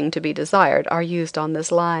everything to be desired, are used on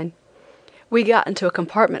this line. We got into a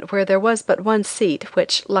compartment where there was but one seat,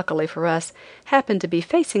 which, luckily for us, happened to be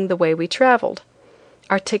facing the way we traveled.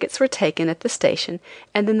 Our tickets were taken at the station,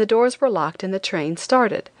 and then the doors were locked and the train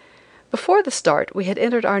started. Before the start we had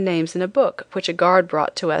entered our names in a book, which a guard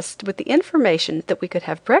brought to us with the information that we could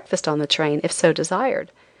have breakfast on the train if so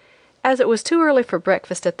desired. As it was too early for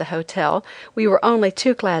breakfast at the hotel, we were only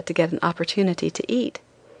too glad to get an opportunity to eat.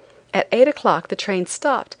 At 8 o'clock the train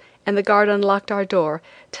stopped, and the guard unlocked our door,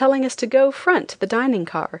 telling us to go front to the dining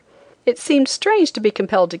car. It seemed strange to be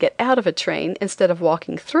compelled to get out of a train instead of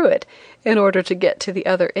walking through it, in order to get to the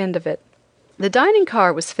other end of it. The dining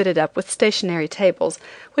car was fitted up with stationary tables,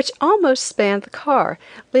 which almost spanned the car,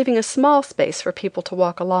 leaving a small space for people to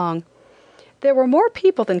walk along. There were more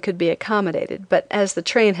people than could be accommodated, but as the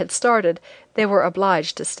train had started, they were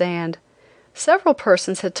obliged to stand. Several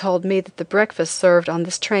persons had told me that the breakfast served on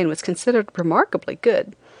this train was considered remarkably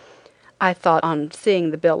good. I thought on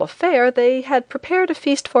seeing the bill of fare they had prepared a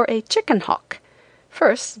feast for a chicken hawk.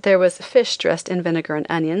 First there was fish dressed in vinegar and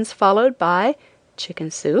onions, followed by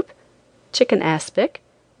chicken soup, chicken aspic,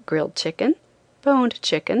 grilled chicken, boned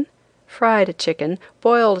chicken, fried chicken,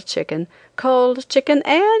 boiled chicken, cold chicken,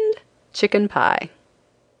 and chicken pie.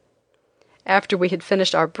 After we had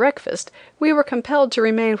finished our breakfast, we were compelled to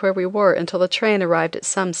remain where we were until the train arrived at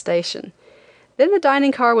some station. Then the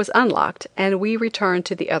dining car was unlocked, and we returned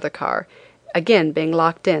to the other car, again being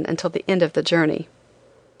locked in until the end of the journey.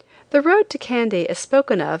 The road to Kandy is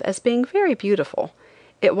spoken of as being very beautiful.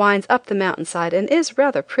 It winds up the mountainside and is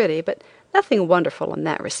rather pretty, but nothing wonderful in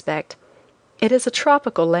that respect. It is a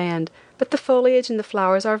tropical land, but the foliage and the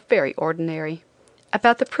flowers are very ordinary.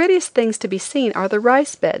 About the prettiest things to be seen are the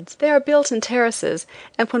rice beds. They are built in terraces,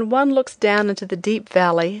 and when one looks down into the deep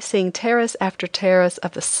valley, seeing terrace after terrace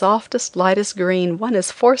of the softest, lightest green, one is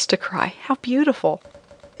forced to cry, "How beautiful!"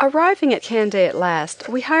 Arriving at Kandy at last,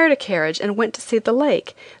 we hired a carriage and went to see the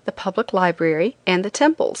lake, the public library, and the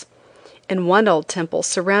temples. In one old temple,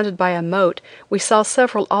 surrounded by a moat, we saw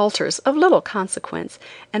several altars of little consequence,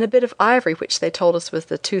 and a bit of ivory which they told us was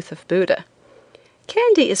the tooth of Buddha.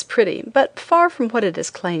 Kandy is pretty, but far from what it is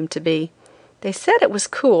claimed to be. They said it was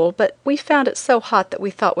cool, but we found it so hot that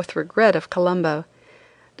we thought with regret of Colombo.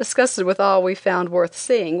 Disgusted with all we found worth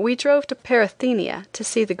seeing, we drove to Parathenia to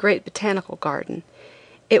see the great botanical garden.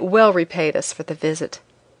 It well repaid us for the visit.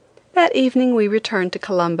 That evening we returned to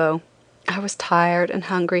Colombo. I was tired and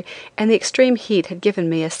hungry, and the extreme heat had given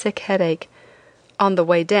me a sick headache. On the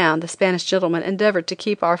way down, the Spanish gentleman endeavored to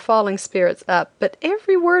keep our falling spirits up, but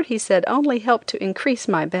every word he said only helped to increase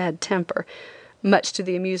my bad temper, much to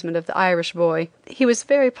the amusement of the Irish boy. He was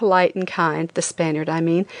very polite and kind, the Spaniard I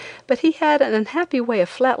mean, but he had an unhappy way of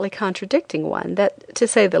flatly contradicting one that, to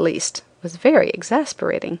say the least, was very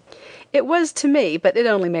exasperating. It was to me, but it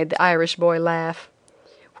only made the Irish boy laugh.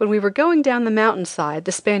 When we were going down the mountainside,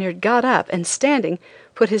 the Spaniard got up and, standing,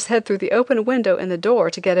 put his head through the open window in the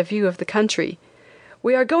door to get a view of the country.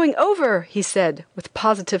 "We are going over," he said, with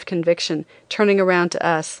positive conviction, turning around to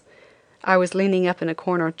us. I was leaning up in a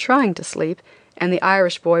corner, trying to sleep, and the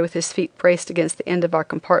Irish boy, with his feet braced against the end of our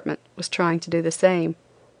compartment, was trying to do the same.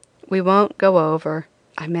 "We won't go over,"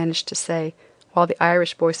 I managed to say, while the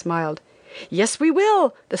Irish boy smiled. "Yes, we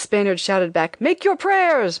will!" the Spaniard shouted back. "Make your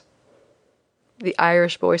prayers!" The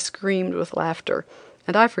Irish boy screamed with laughter,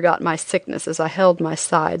 and I forgot my sickness as I held my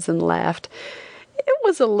sides and laughed. It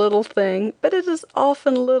was a little thing, but it is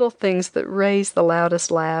often little things that raise the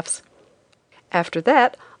loudest laughs. After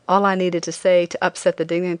that, all I needed to say to upset the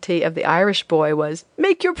dignity of the Irish boy was,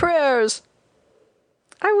 "Make your prayers!"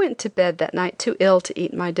 I went to bed that night too ill to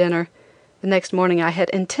eat my dinner. The next morning I had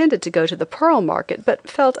intended to go to the pearl market, but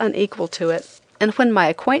felt unequal to it. And when my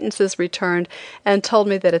acquaintances returned and told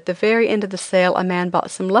me that at the very end of the sale a man bought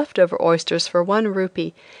some leftover oysters for 1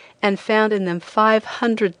 rupee and found in them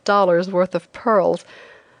 $500 worth of pearls,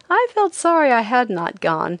 I felt sorry I had not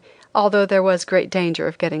gone, although there was great danger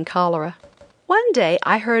of getting cholera. One day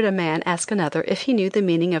I heard a man ask another if he knew the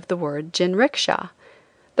meaning of the word jinrickshaw.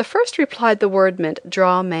 The first replied the word meant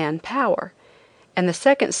draw man power, and the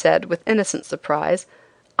second said with innocent surprise,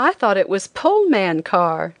 "I thought it was pull man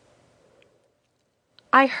car."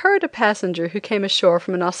 I heard a passenger who came ashore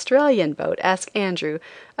from an Australian boat ask Andrew,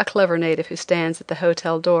 a clever native who stands at the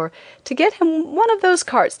hotel door, to get him one of those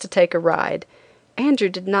carts to take a ride. Andrew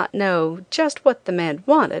did not know just what the man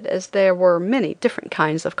wanted, as there were many different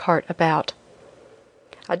kinds of cart about.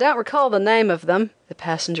 "I don't recall the name of them," the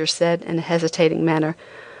passenger said in a hesitating manner,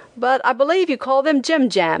 "but I believe you call them Jim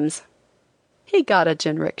Jams." He got a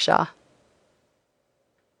jinrickshaw.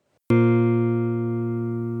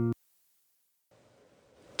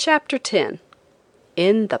 Chapter 10.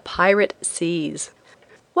 In the Pirate Seas.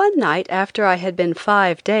 One night after I had been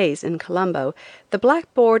 5 days in Colombo, the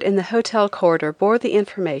blackboard in the hotel corridor bore the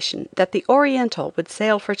information that the Oriental would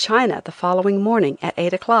sail for China the following morning at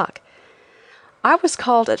 8 o'clock. I was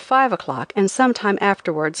called at 5 o'clock and some time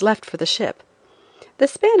afterwards left for the ship. The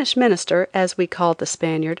Spanish minister, as we called the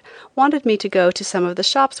Spaniard, wanted me to go to some of the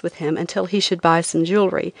shops with him until he should buy some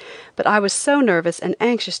jewelry, but I was so nervous and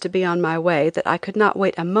anxious to be on my way that I could not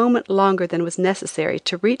wait a moment longer than was necessary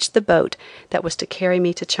to reach the boat that was to carry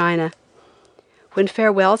me to China. When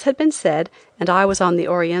farewells had been said, and I was on the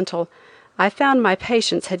Oriental, I found my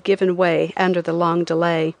patience had given way under the long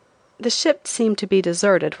delay. The ship seemed to be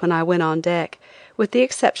deserted when I went on deck, with the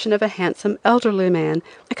exception of a handsome elderly man,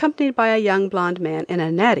 accompanied by a young blond man in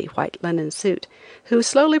a natty white linen suit, who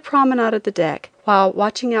slowly promenaded the deck, while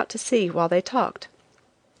watching out to sea while they talked.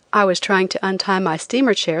 I was trying to untie my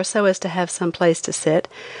steamer chair so as to have some place to sit,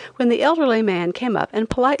 when the elderly man came up and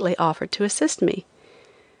politely offered to assist me.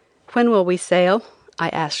 "When will we sail?" I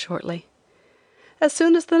asked shortly. "As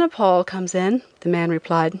soon as the Nepaul comes in," the man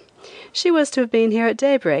replied. "She was to have been here at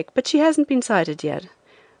daybreak, but she hasn't been sighted yet.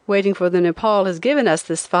 Waiting for the Nepaul has given us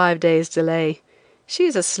this 5 days' delay.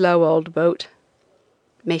 She's a slow old boat."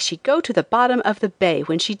 "May she go to the bottom of the bay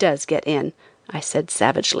when she does get in," I said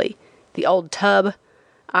savagely. "The old tub!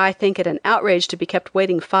 I think it an outrage to be kept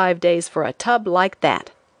waiting 5 days for a tub like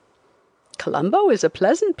that." "Colombo is a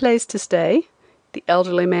pleasant place to stay," the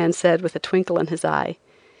elderly man said with a twinkle in his eye.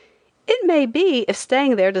 "It may be, if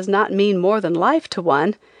staying there does not mean more than life to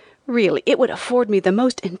one. Really, it would afford me the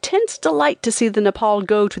most intense delight to see the Nepaul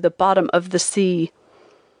go to the bottom of the sea."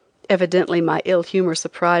 Evidently my ill humor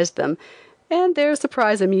surprised them, and their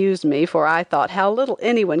surprise amused me, for I thought how little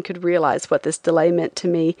anyone could realize what this delay meant to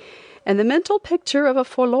me, and the mental picture of a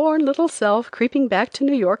forlorn little self creeping back to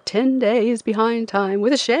New York 10 days behind time,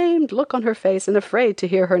 with a shamed look on her face and afraid to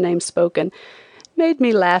hear her name spoken, made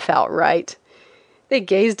me laugh outright. They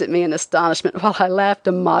gazed at me in astonishment while I laughed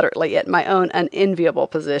immoderately at my own unenviable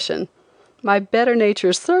position. My better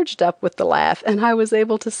nature surged up with the laugh, and I was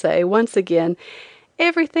able to say once again,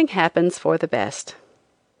 "Everything happens for the best."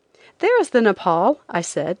 "There is the Nepaul," I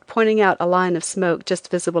said, pointing out a line of smoke just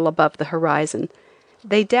visible above the horizon.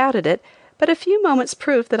 They doubted it, but a few moments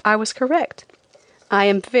proved that I was correct. "I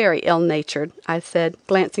am very ill-natured," I said,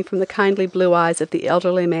 glancing from the kindly blue eyes of the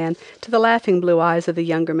elderly man to the laughing blue eyes of the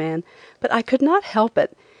younger man, but I could not help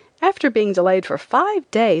it. After being delayed for 5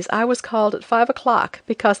 days, I was called at 5 o'clock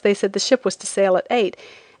because they said the ship was to sail at 8,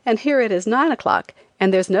 and here it is 9 o'clock,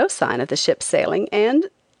 and there's no sign of the ship sailing, and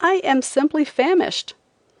I am simply famished.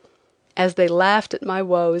 As they laughed at my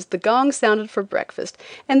woes, the gong sounded for breakfast,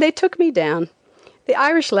 and they took me down. The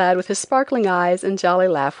Irish lad with his sparkling eyes and jolly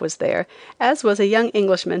laugh was there, as was a young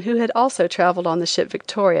Englishman who had also traveled on the ship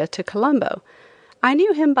Victoria to Colombo. I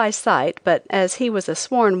knew him by sight, but as he was a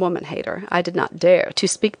sworn woman-hater, I did not dare to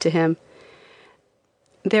speak to him.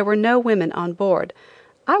 There were no women on board.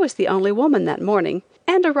 I was the only woman that morning,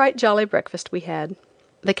 and a right jolly breakfast we had.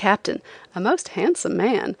 The captain, a most handsome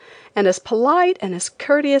man, and as polite and as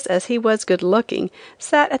courteous as he was good-looking,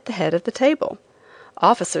 sat at the head of the table.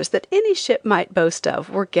 Officers that any ship might boast of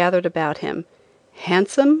were gathered about him.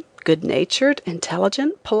 Handsome, good-natured,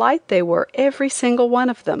 intelligent, polite they were, every single one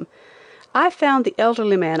of them. I found the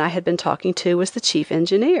elderly man I had been talking to was the chief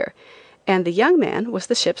engineer, and the young man was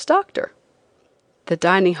the ship's doctor. The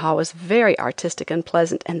dining hall was very artistic and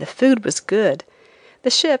pleasant, and the food was good. The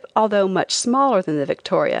ship, although much smaller than the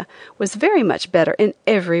Victoria, was very much better in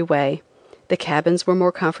every way. The cabins were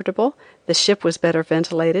more comfortable, The ship was better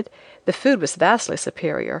ventilated, the food was vastly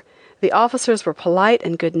superior, the officers were polite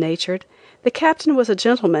and good-natured, the captain was a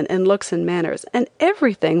gentleman in looks and manners, and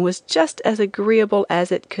everything was just as agreeable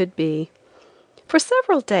as it could be. For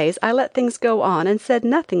several days I let things go on and said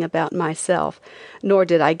nothing about myself, nor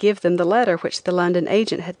did I give them the letter which the London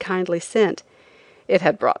agent had kindly sent. It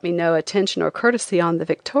had brought me no attention or courtesy on the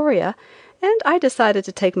Victoria, and I decided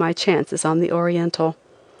to take my chances on the Oriental.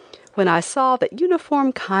 When I saw that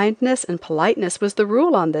uniform kindness and politeness was the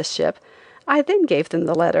rule on this ship, I then gave them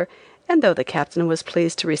the letter, and though the captain was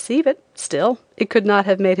pleased to receive it, still it could not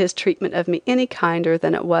have made his treatment of me any kinder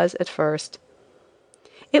than it was at first.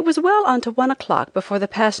 It was well on to 1 o'clock before the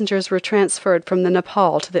passengers were transferred from the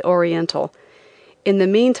Nepal to the Oriental. In the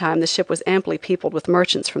meantime the ship was amply peopled with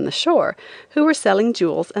merchants from the shore, who were selling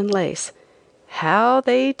jewels and lace. How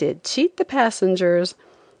they did cheat the passengers!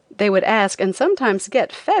 They would ask and sometimes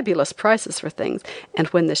get fabulous prices for things, and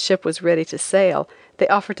when the ship was ready to sail, they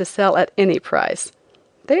offered to sell at any price.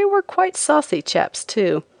 They were quite saucy chaps,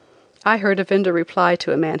 too. I heard a vendor reply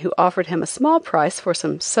to a man who offered him a small price for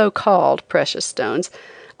some so-called precious stones,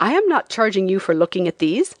 "I am not charging you for looking at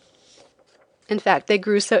these." In fact, they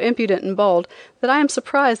grew so impudent and bold that I am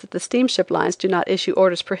surprised that the steamship lines do not issue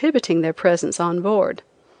orders prohibiting their presence on board.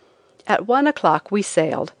 At 1 o'clock we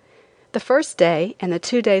sailed. The first day and the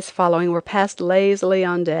 2 days following were passed lazily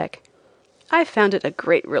on deck. I found it a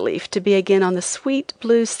great relief to be again on the sweet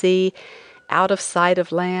blue sea, out of sight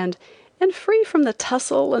of land, and free from the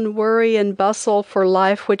tussle and worry and bustle for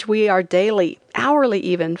life which we are daily, hourly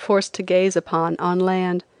even, forced to gaze upon on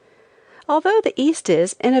land. Although the East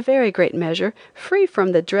is, in a very great measure, free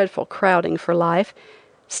from the dreadful crowding for life,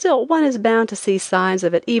 still one is bound to see signs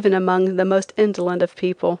of it even among the most indolent of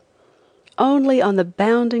people. Only on the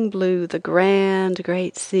bounding blue, the grand,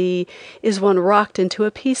 great sea, is one rocked into a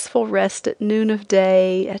peaceful rest at noon of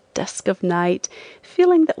day, at dusk of night,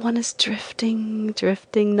 feeling that one is drifting,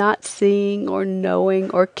 not seeing or knowing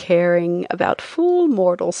or caring about fool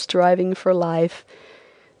mortals striving for life.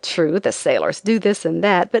 True, the sailors do this and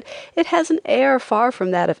that, but it has an air far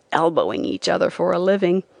from that of elbowing each other for a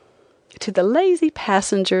living. To the lazy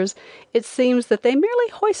passengers, it seems that they merely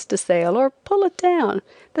hoist a sail or pull it down,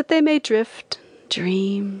 that they may drift,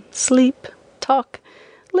 dream, sleep, talk,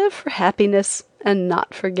 live for happiness and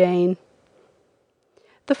not for gain.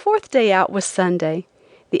 The 4th day out was Sunday.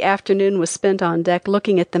 The afternoon was spent on deck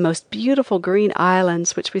looking at the most beautiful green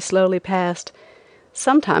islands which we slowly passed.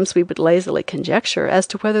 Sometimes we would lazily conjecture as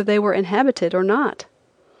to whether they were inhabited or not.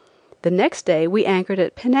 The next day we anchored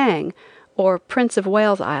at Penang, or Prince of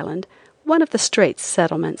Wales Island, one of the Straits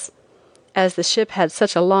settlements. As the ship had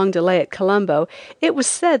such a long delay at Colombo, it was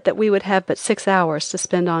said that we would have but 6 hours to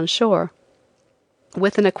spend on shore.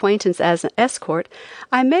 With an acquaintance as an escort,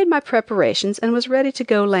 I made my preparations and was ready to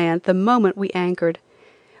go land the moment we anchored.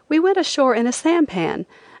 We went ashore in a sampan,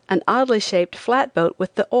 an oddly shaped flatboat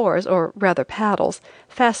with the oars, or rather paddles,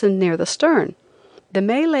 fastened near the stern. The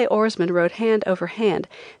Malay oarsman rowed hand over hand,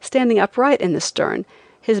 standing upright in the stern,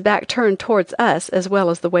 his back turned towards us as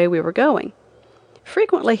well as the way we were going.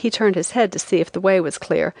 Frequently he turned his head to see if the way was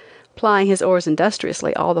clear, plying his oars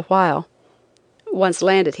industriously all the while. Once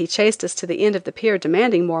landed, he chased us to the end of the pier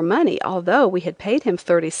demanding more money, although we had paid him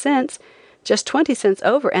 30 cents, just 20 cents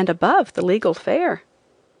over and above the legal fare.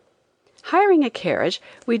 Hiring a carriage,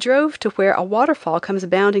 we drove to where a waterfall comes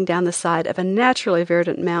bounding down the side of a naturally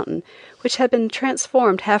verdant mountain, which had been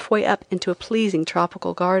transformed halfway up into a pleasing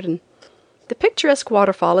tropical garden. The picturesque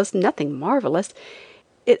waterfall is nothing marvelous.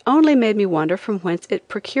 It only made me wonder from whence it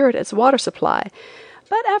procured its water supply,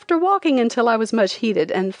 but after walking until I was much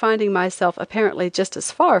heated and finding myself apparently just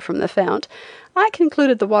as far from the fount, I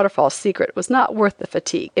concluded the waterfall's secret was not worth the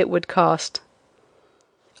fatigue it would cost.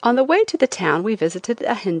 On the way to the town we visited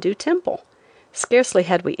a Hindu temple. Scarcely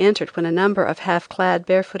had we entered when a number of half-clad,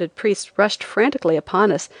 barefooted priests rushed frantically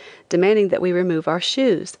upon us, demanding that we remove our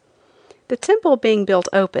shoes. The temple being built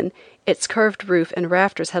open, its curved roof and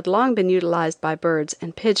rafters had long been utilized by birds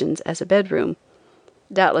and pigeons as a bedroom.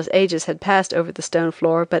 Doubtless ages had passed over the stone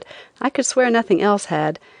floor, but I could swear nothing else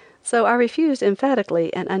had, so I refused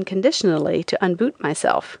emphatically and unconditionally to unboot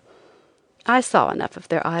myself. I saw enough of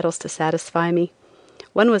their idols to satisfy me.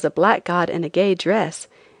 One was a black god in a gay dress.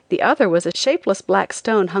 The other was a shapeless black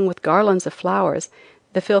stone hung with garlands of flowers,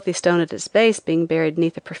 the filthy stone at its base being buried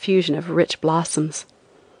beneath a profusion of rich blossoms.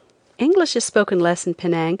 English is spoken less in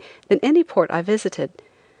Penang than any port I visited.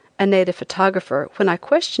 A native photographer, when I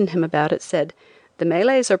questioned him about it, said, "The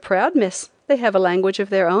Malays are proud, miss. They have a language of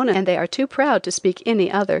their own, and they are too proud to speak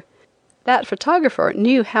any other." That photographer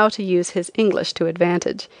knew how to use his English to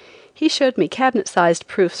advantage. He showed me cabinet-sized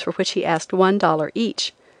proofs for which he asked $1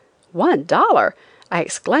 each. $1! I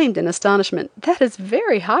exclaimed in astonishment. That is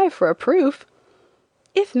very high for a proof.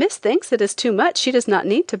 If Miss thinks it is too much, she does not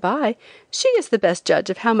need to buy. She is the best judge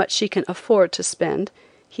of how much she can afford to spend,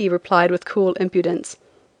 he replied with cool impudence.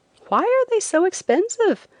 Why are they so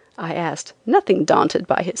expensive? I asked, nothing daunted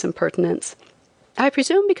by his impertinence. I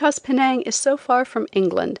presume because Penang is so far from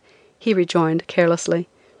England, he rejoined carelessly.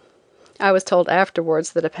 I was told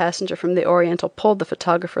afterwards that a passenger from the Oriental pulled the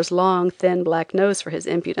photographer's long, thin black nose for his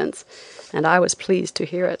impudence, and I was pleased to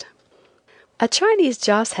hear it. A Chinese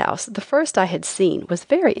joss house, the first I had seen, was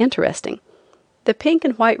very interesting. The pink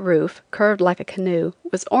and white roof, curved like a canoe,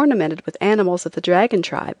 was ornamented with animals of the dragon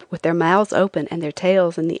tribe, with their mouths open and their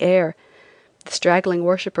tails in the air. The straggling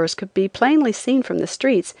worshippers could be plainly seen from the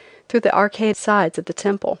streets through the arcade sides of the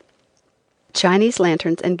temple. Chinese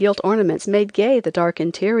lanterns and gilt ornaments made gay the dark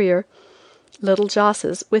interior. Little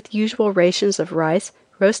josses, with usual rations of rice,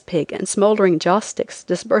 roast pig, and smoldering joss sticks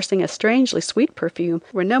dispersing a strangely sweet perfume,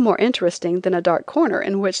 were no more interesting than a dark corner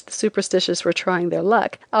in which the superstitious were trying their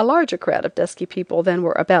luck, a larger crowd of dusky people than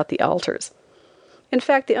were about the altars. In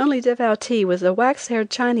fact, the only devotee was a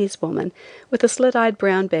wax-haired Chinese woman with a slit-eyed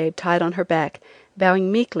brown babe tied on her back,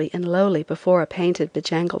 bowing meekly and lowly before a painted,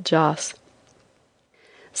 bejangled joss.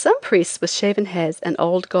 Some priests with shaven heads and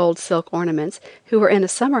old gold silk ornaments, who were in a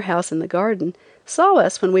summer house in the garden, saw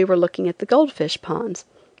us when we were looking at the goldfish ponds.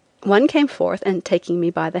 One came forth, and taking me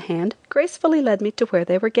by the hand, gracefully led me to where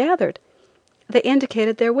they were gathered. They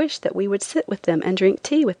indicated their wish that we would sit with them and drink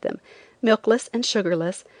tea with them, milkless and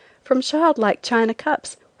sugarless, from childlike china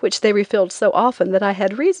cups, which they refilled so often that I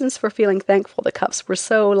had reasons for feeling thankful the cups were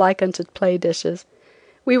so like unto play dishes.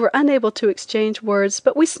 We were unable to exchange words,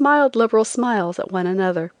 but we smiled liberal smiles at one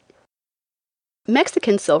another.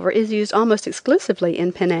 Mexican silver is used almost exclusively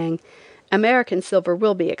in Penang. American silver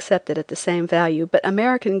will be accepted at the same value, but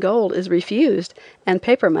American gold is refused, and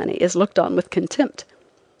paper money is looked on with contempt.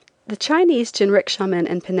 The Chinese jinrickshaw men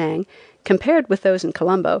in Penang, compared with those in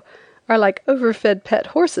Colombo, are like overfed pet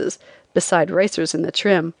horses, beside racers in the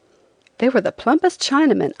trim. They were the plumpest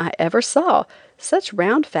Chinamen I ever saw, such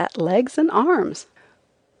round fat legs and arms.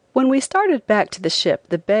 When we started back to the ship,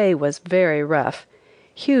 the bay was very rough.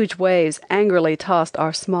 Huge waves angrily tossed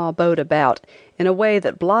our small boat about in a way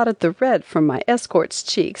that blotted the red from my escort's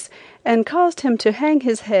cheeks and caused him to hang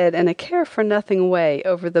his head in a care-for-nothing way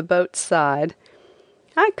over the boat's side.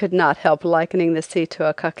 I could not help likening the sea to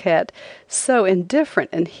a coquette, so indifferent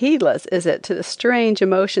and heedless is it to the strange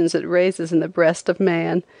emotions it raises in the breast of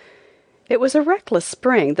man. It was a reckless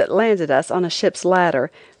spring that landed us on a ship's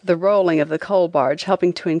ladder, the rolling of the coal barge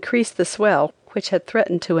helping to increase the swell which had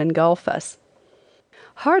threatened to engulf us.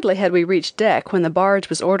 Hardly had we reached deck when the barge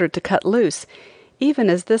was ordered to cut loose. Even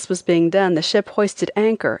as this was being done, the ship hoisted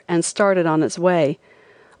anchor and started on its way.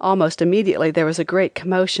 Almost immediately there was a great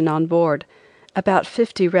commotion on board. About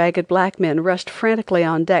 50 ragged black men rushed frantically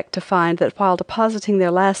on deck to find that while depositing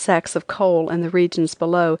their last sacks of coal in the regions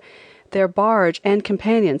below, their barge and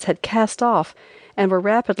companions had cast off and were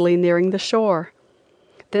rapidly nearing the shore.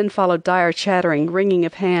 Then followed dire chattering, wringing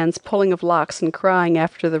of hands, pulling of locks, and crying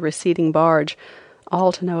after the receding barge,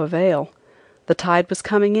 all to no avail. The tide was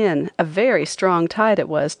coming in, a very strong tide it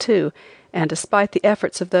was, too, and despite the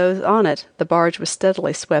efforts of those on it, the barge was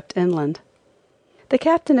steadily swept inland. The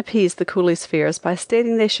captain appeased the coolies' fears by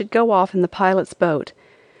stating they should go off in the pilot's boat.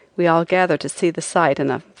 We all gathered to see the sight, and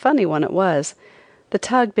a funny one it was. The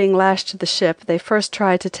tug being lashed to the ship, they first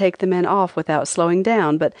tried to take the men off without slowing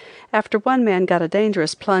down, but after one man got a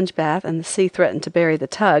dangerous plunge bath and the sea threatened to bury the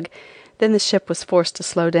tug, then the ship was forced to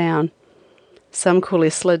slow down. Some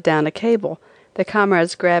coolies slid down a cable, their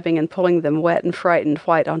comrades grabbing and pulling them wet and frightened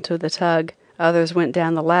white onto the tug. Others went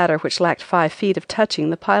down the ladder, which lacked 5 feet of touching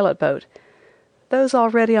the pilot boat. Those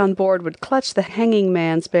already on board would clutch the hanging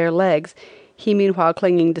man's bare legs, he meanwhile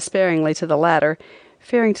clinging despairingly to the ladder,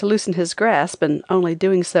 fearing to loosen his grasp, and only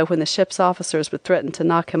doing so when the ship's officers would threaten to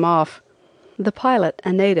knock him off. The pilot,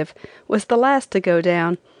 a native, was the last to go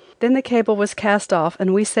down. Then the cable was cast off,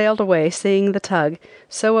 and we sailed away, seeing the tug,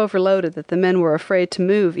 so overloaded that the men were afraid to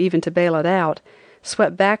move even to bail it out,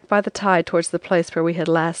 swept back by the tide towards the place where we had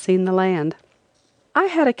last seen the land. I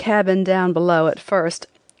had a cabin down below at first,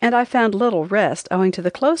 and I found little rest owing to the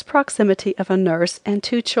close proximity of a nurse and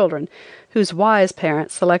 2 children, whose wise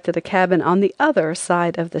parents selected a cabin on the other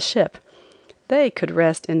side of the ship. They could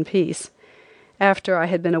rest in peace. After I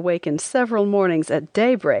had been awakened several mornings at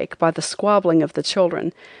daybreak by the squabbling of the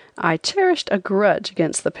children, I cherished a grudge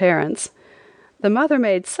against the parents. The mother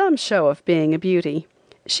made some show of being a beauty.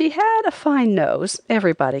 She had a fine nose,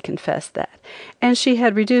 everybody confessed that, and she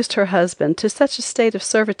had reduced her husband to such a state of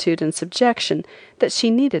servitude and subjection that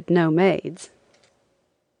she needed no maids.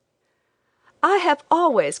 I have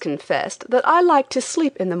always confessed that I like to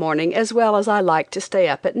sleep in the morning as well as I like to stay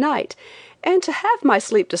up at night, and to have my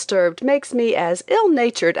sleep disturbed makes me as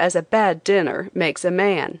ill-natured as a bad dinner makes a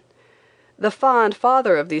man. The fond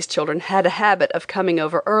father of these children had a habit of coming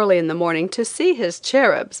over early in the morning to see his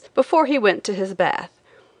cherubs before he went to his bath.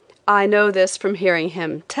 I know this from hearing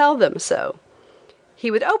him tell them so. He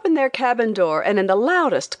would open their cabin door and in the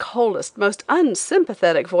loudest, coldest, most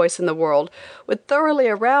unsympathetic voice in the world would thoroughly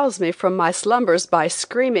arouse me from my slumbers by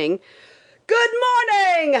screaming, "Good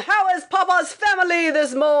morning! How is Papa's family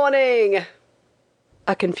this morning?"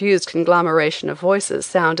 A confused conglomeration of voices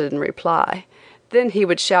sounded in reply. Then he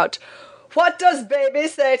would shout, "What does baby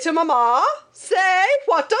say to Mama? Say,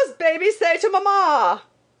 what does baby say to Mama?"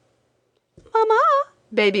 "Mama,"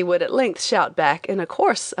 baby would at length shout back in a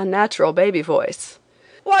coarse, unnatural baby voice.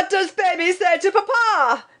 "What does baby say to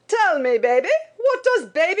Papa? Tell me, baby, what does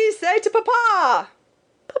baby say to Papa?"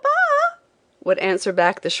 "Papa," would answer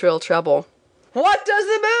back the shrill treble. "What does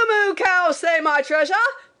the moo-moo cow say, my treasure?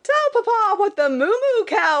 Tell Papa what the moo-moo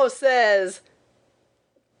cow says."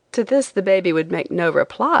 To this the baby would make no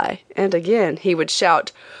reply, and again he would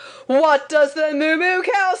shout, "What does the moo-moo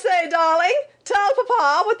cow say, darling? Tell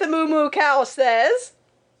Papa what the moo-moo cow says."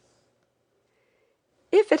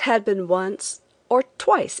 If it had been once, or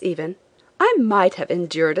twice even, I might have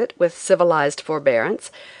endured it with civilized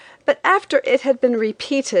forbearance, but after it had been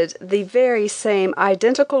repeated the very same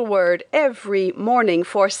identical word every morning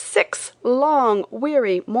for 6 long,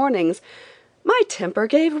 weary mornings, my temper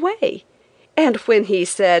gave way, and when he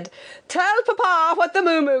said, "Tell Papa what the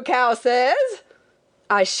moo-moo cow says,"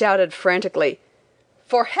 I shouted frantically,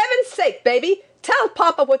 "For heaven's sake, baby, tell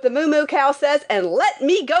Papa what the moo-moo cow says and let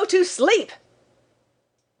me go to sleep."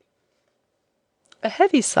 A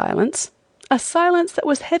heavy silence, a silence that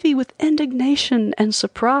was heavy with indignation and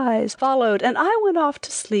surprise, followed, and I went off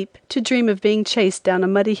to sleep to dream of being chased down a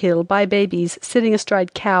muddy hill by babies sitting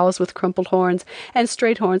astride cows with crumpled horns, and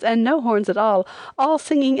straight horns, and no horns at all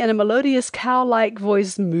singing in a melodious cow-like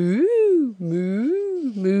voice, "Moo,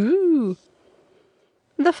 moo, moo."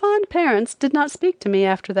 The fond parents did not speak to me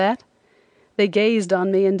after that. They gazed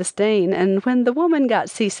on me in disdain, and when the woman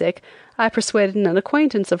got seasick, I persuaded an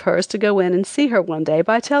acquaintance of hers to go in and see her one day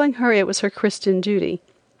by telling her it was her Christian duty.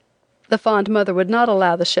 The fond mother would not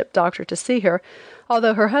allow the ship doctor to see her,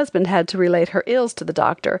 although her husband had to relate her ills to the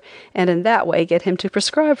doctor, and in that way get him to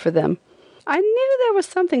prescribe for them. I knew there was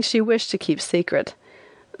something she wished to keep secret.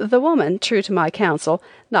 The woman, true to my counsel,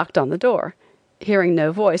 knocked on the door. Hearing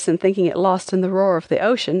no voice and thinking it lost in the roar of the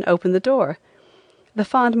ocean, opened the door. The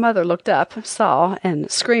fond mother looked up, saw, and,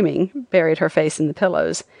 screaming, buried her face in the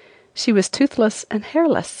pillows. She was toothless and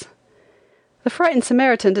hairless. The frightened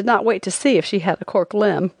Samaritan did not wait to see if she had a cork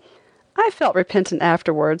limb. I felt repentant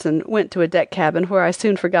afterwards, and went to a deck cabin where I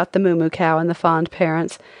soon forgot the moo-moo cow and the fond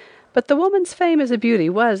parents, but the woman's fame as a beauty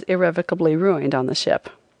was irrevocably ruined on the ship.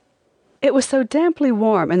 It was so damply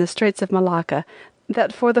warm in the Straits of Malacca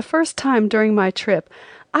that for the first time during my trip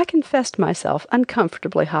I confessed myself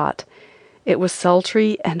uncomfortably hot. It was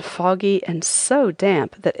sultry and foggy and so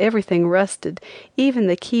damp that everything rusted, even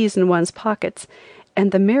the keys in one's pockets,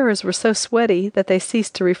 and the mirrors were so sweaty that they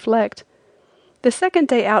ceased to reflect. The second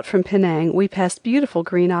day out from Penang we passed beautiful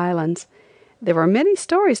green islands. There were many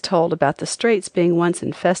stories told about the straits being once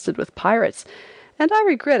infested with pirates, and I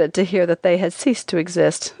regretted to hear that they had ceased to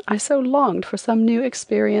exist. I so longed for some new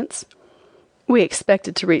experience. We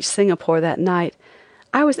expected to reach Singapore that night.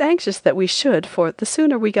 I was anxious that we should, for the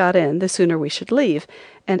sooner we got in, the sooner we should leave,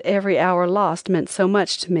 and every hour lost meant so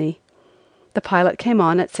much to me. The pilot came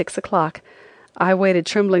on at 6 o'clock. I waited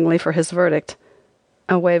tremblingly for his verdict.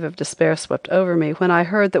 A wave of despair swept over me when I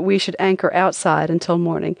heard that we should anchor outside until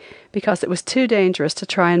morning, because it was too dangerous to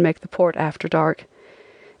try and make the port after dark.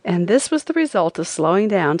 And this was the result of slowing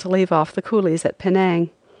down to leave off the coolies at Penang.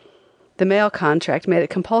 The mail contract made it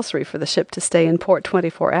compulsory for the ship to stay in port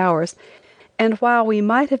 24 hours, and while we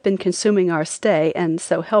might have been consuming our stay and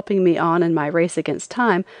so helping me on in my race against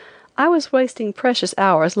time, I was wasting precious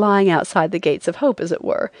hours lying outside the gates of hope, as it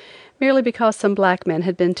were, merely because some black men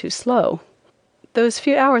had been too slow. Those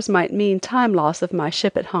few hours might mean time loss of my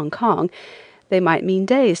ship at Hong Kong. They might mean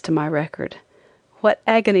days to my record. What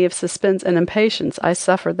agony of suspense and impatience I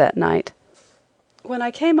suffered that night. When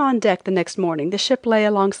I came on deck the next morning, the ship lay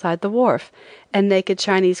alongside the wharf, and naked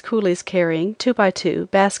Chinese coolies carrying, 2 by 2,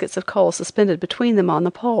 baskets of coal suspended between them on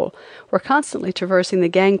the pole, were constantly traversing the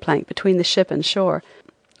gangplank between the ship and shore,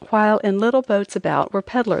 while in little boats about were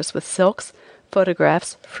peddlers with silks,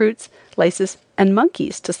 photographs, fruits, laces, and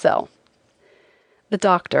monkeys to sell. The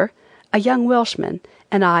doctor, a young Welshman,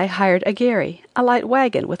 and I hired a gharry, a light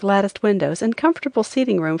wagon with latticed windows and comfortable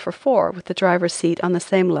seating room for 4 with the driver's seat on the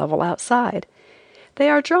same level outside. They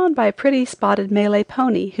are drawn by a pretty spotted Malay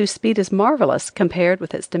pony whose speed is marvelous compared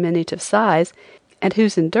with its diminutive size, and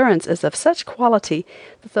whose endurance is of such quality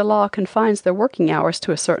that the law confines their working hours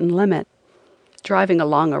to a certain limit. Driving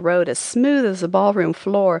along a road as smooth as a ballroom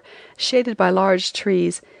floor, shaded by large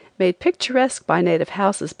trees, made picturesque by native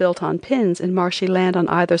houses built on pins in marshy land on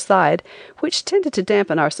either side, which tended to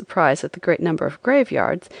dampen our surprise at the great number of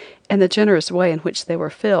graveyards, and the generous way in which they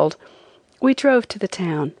were filled, we drove to the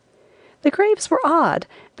town. The graves were odd,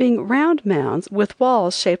 being round mounds with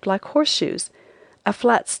walls shaped like horseshoes. A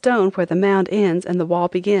flat stone where the mound ends and the wall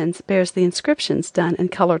begins bears the inscriptions done in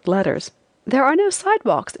colored letters. There are no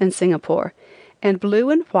sidewalks in Singapore, and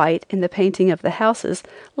blue and white in the painting of the houses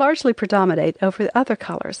largely predominate over the other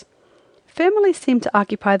colors. Families seem to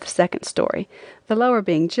occupy the second story, the lower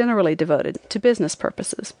being generally devoted to business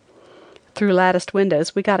purposes. Through latticed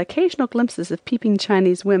windows we got occasional glimpses of peeping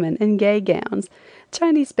Chinese women in gay gowns,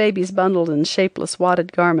 Chinese babies bundled in shapeless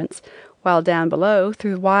wadded garments, while down below,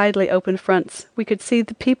 through widely open fronts, we could see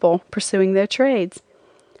the people pursuing their trades.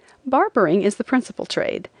 Barbering is the principal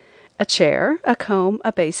trade. A chair, a comb,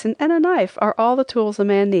 a basin, and a knife are all the tools a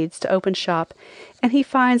man needs to open shop, and he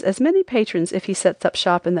finds as many patrons if he sets up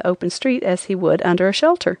shop in the open street as he would under a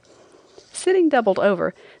shelter. Sitting doubled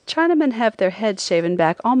over, Chinamen have their heads shaven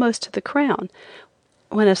back almost to the crown,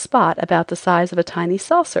 when a spot about the size of a tiny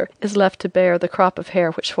saucer is left to bear the crop of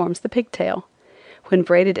hair which forms the pigtail. When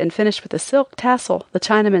braided and finished with a silk tassel, the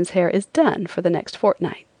Chinaman's hair is done for the next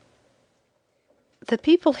fortnight. The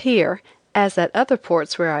people here, as at other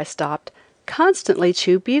ports where I stopped, constantly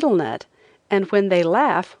chew betel nut, and when they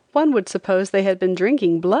laugh, one would suppose they had been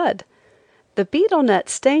drinking blood. The betel nut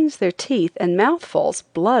stains their teeth and mouthfuls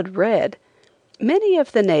blood red. Many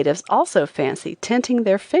of the natives also fancy tinting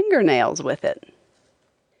their fingernails with it.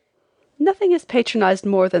 Nothing is patronized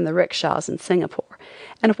more than the rickshaws in Singapore,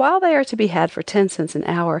 and while they are to be had for 10 cents an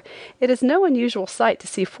hour, it is no unusual sight to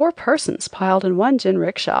see 4 persons piled in one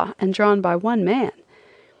jinrickshaw and drawn by one man.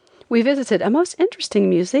 We visited a most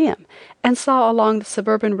interesting museum, and saw along the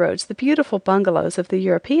suburban roads the beautiful bungalows of the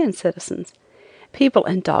European citizens. People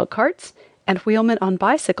in dog carts and wheelmen on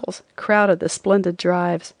bicycles crowded the splendid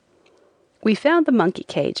drives. We found the monkey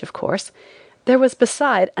cage, of course. There was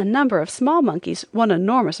beside a number of small monkeys one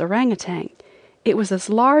enormous orangutan. It was as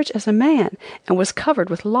large as a man, and was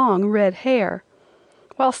covered with long red hair.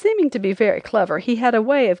 While seeming to be very clever, he had a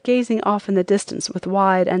way of gazing off in the distance with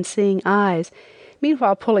wide, unseeing eyes,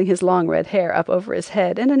 meanwhile pulling his long red hair up over his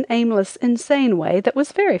head in an aimless, insane way that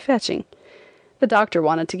was very fetching. The doctor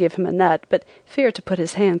wanted to give him a nut, but feared to put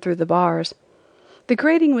his hand through the bars. The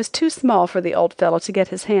grating was too small for the old fellow to get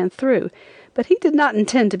his hand through, but he did not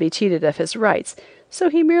intend to be cheated of his rights, so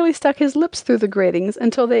he merely stuck his lips through the gratings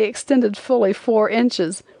until they extended fully 4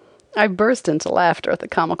 inches. I burst into laughter at the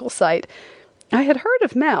comical sight. I had heard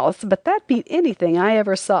of mouths, but that beat anything I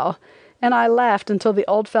ever saw, and I laughed until the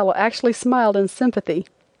old fellow actually smiled in sympathy.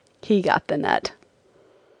 He got the nut.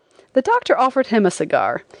 The doctor offered him a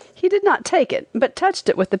cigar. He did not take it, but touched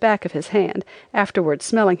it with the back of his hand, afterward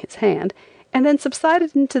smelling his hand, and then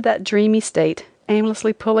subsided into that dreamy state,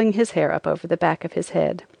 aimlessly pulling his hair up over the back of his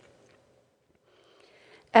head.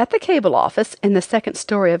 At the cable office, in the second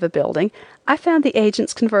story of a building, I found the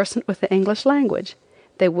agents conversant with the English language.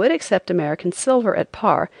 They would accept American silver at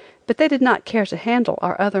par, but they did not care to handle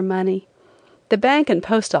our other money. The bank and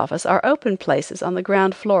post office are open places on the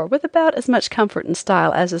ground floor with about as much comfort and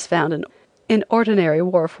style as is found in ordinary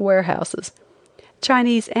wharf warehouses.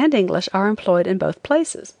 Chinese and English are employed in both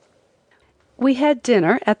places. We had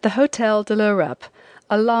dinner at the Hotel de l'Europe,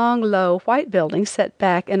 a long, low, white building set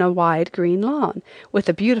back in a wide green lawn, with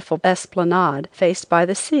a beautiful esplanade faced by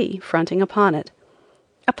the sea fronting upon it.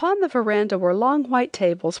 Upon the veranda were long white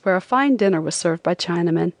tables where a fine dinner was served by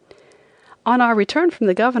Chinamen. On our return from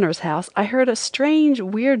the governor's house, I heard a strange,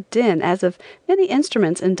 weird din as of many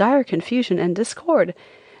instruments in dire confusion and discord,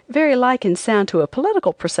 very like in sound to a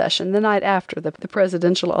political procession the night after the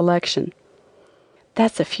presidential election.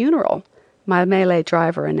 "That's a funeral," my Malay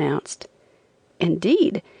driver announced.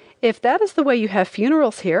 "Indeed, if that is the way you have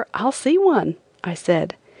funerals here, I'll see one," I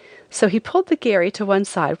said. So he pulled the gharry to one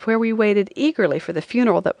side where we waited eagerly for the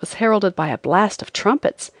funeral that was heralded by a blast of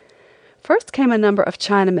trumpets. First came a number of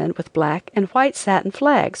Chinamen with black and white satin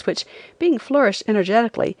flags, which, being flourished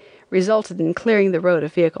energetically, resulted in clearing the road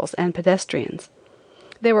of vehicles and pedestrians.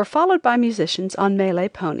 They were followed by musicians on Malay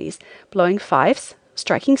ponies, blowing fifes,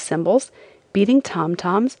 striking cymbals, beating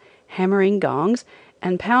tom-toms, hammering gongs,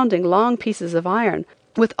 and pounding long pieces of iron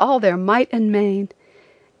with all their might and main.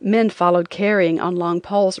 Men followed carrying on long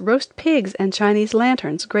poles roast pigs and Chinese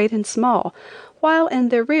lanterns, great and small, while in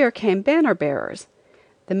their rear came banner bearers.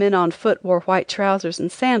 The men on foot wore white trousers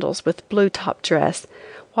and sandals with blue top dress,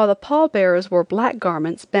 while the pallbearers wore black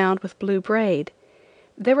garments bound with blue braid.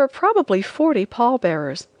 There were probably 40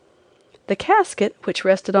 pallbearers. The casket, which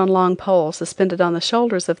rested on long poles suspended on the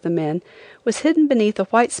shoulders of the men, was hidden beneath a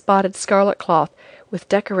white spotted scarlet cloth with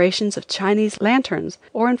decorations of Chinese lanterns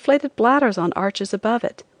or inflated bladders on arches above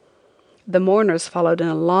it. The mourners followed in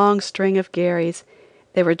a long string of gharries.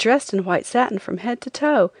 They were dressed in white satin from head to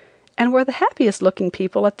toe, and were the happiest-looking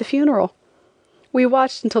people at the funeral. We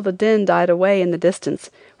watched until the din died away in the distance,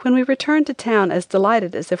 when we returned to town as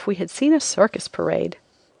delighted as if we had seen a circus parade.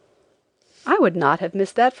 "I would not have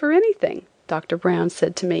missed that for anything," Dr. Brown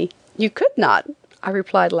said to me. "You could not," I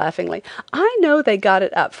replied laughingly. "I know they got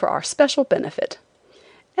it up for our special benefit."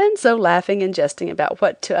 And so, laughing and jesting about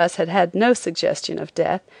what to us had had no suggestion of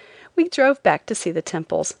death, we drove back to see the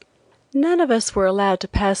temples. None of us were allowed to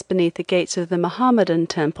pass beneath the gates of the Mohammedan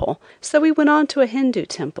temple, so we went on to a Hindu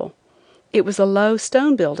temple. It was a low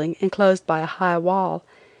stone building enclosed by a high wall.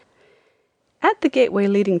 At the gateway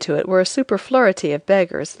leading to it were a superfluity of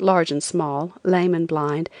beggars, large and small, lame and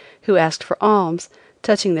blind, who asked for alms,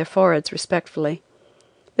 touching their foreheads respectfully.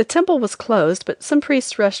 The temple was closed, but some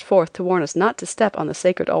priests rushed forth to warn us not to step on the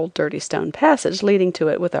sacred old dirty stone passage leading to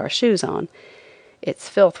it with our shoes on. Its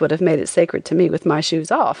filth would have made it sacred to me with my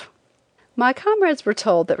shoes off. My comrades were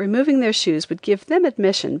told that removing their shoes would give them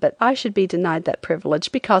admission, but I should be denied that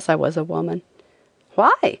privilege because I was a woman.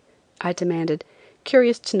 "Why?" I demanded,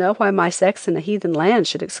 curious to know why my sex in a heathen land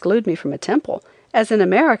should exclude me from a temple, as in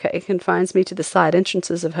America it confines me to the side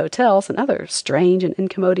entrances of hotels and other strange and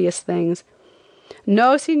incommodious things.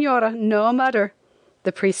 "No, Signora, no mother,"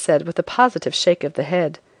 the priest said with a positive shake of the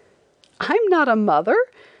head. "I'm not a mother!"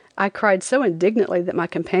 I cried so indignantly that my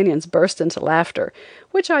companions burst into laughter,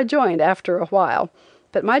 which I joined after a while,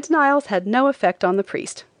 but my denials had no effect on the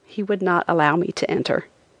priest. He would not allow me to enter.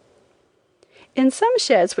 In some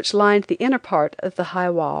sheds which lined the inner part of the high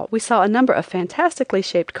wall, we saw a number of fantastically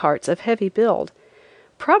shaped carts of heavy build.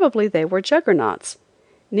 Probably they were juggernauts.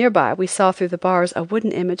 Nearby we saw through the bars a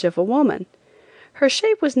wooden image of a woman. Her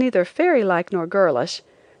shape was neither fairy-like nor girlish.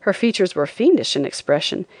 Her features were fiendish in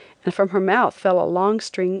expression, and from her mouth fell a long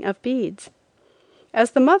string of beads.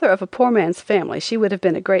 As the mother of a poor man's family, she would have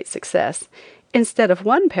been a great success. Instead of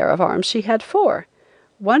one pair of arms, she had 4.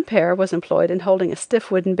 One pair was employed in holding a stiff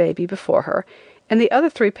wooden baby before her, and the other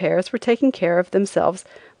 3 pairs were taking care of themselves,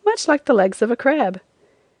 much like the legs of a crab.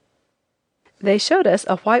 They showed us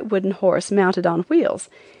a white wooden horse mounted on wheels,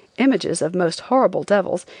 images of most horrible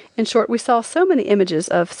devils. In short, we saw so many images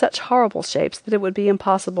of such horrible shapes that it would be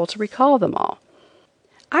impossible to recall them all.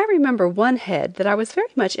 I remember one head that I was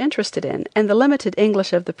very much interested in, and the limited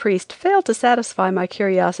English of the priest failed to satisfy my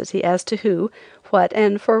curiosity as to who, what,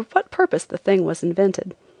 and for what purpose the thing was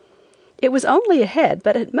invented. It was only a head,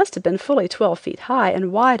 but it must have been fully 12 feet high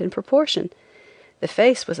and wide in proportion. The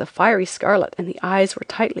face was a fiery scarlet, and the eyes were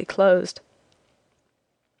tightly closed.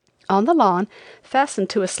 On the lawn, fastened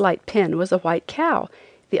to a slight pin, was a white cow,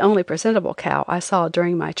 the only presentable cow I saw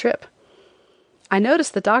during my trip. I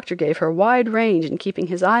noticed the doctor gave her wide range in keeping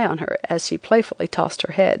his eye on her as she playfully tossed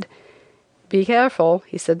her head. "Be careful,"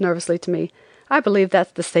 he said nervously to me. "I believe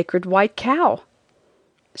that's the sacred white cow."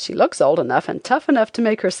 "She looks old enough and tough enough to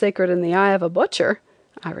make her sacred in the eye of a butcher,"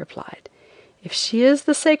 I replied. "If she is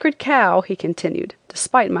the sacred cow," he continued,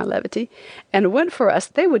 despite my levity, "and went for us,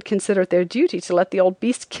 they would consider it their duty to let the old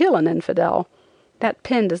beast kill an infidel. That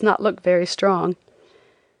pin does not look very strong."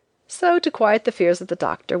 So, to quiet the fears of the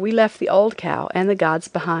doctor, we left the old cow and the gods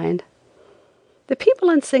behind. The people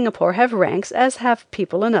in Singapore have ranks, as have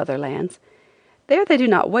people in other lands. There they do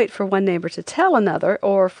not wait for one neighbor to tell another,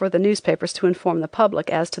 or for the newspapers to inform the public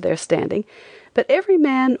as to their standing, but every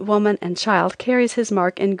man, woman, and child carries his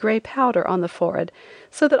mark in gray powder on the forehead,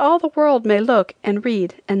 so that all the world may look and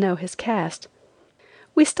read and know his caste.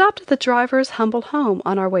 We stopped at the driver's humble home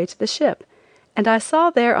on our way to the ship, and I saw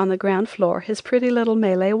there on the ground floor his pretty little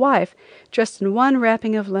Malay wife, dressed in one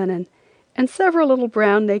wrapping of linen, and several little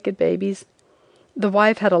brown naked babies. The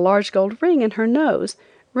wife had a large gold ring in her nose,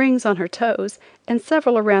 rings on her toes, and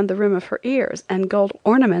several around the rim of her ears, and gold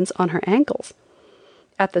ornaments on her ankles.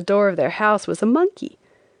 At the door of their house was a monkey.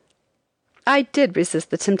 I did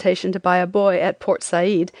resist the temptation to buy a boy at Port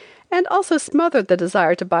Said, and also smothered the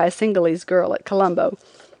desire to buy a Singalese girl at Colombo.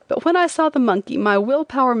 But when I saw the monkey, my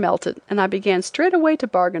willpower melted, and I began straightway to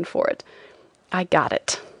bargain for it. I got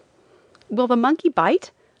it. "Will the monkey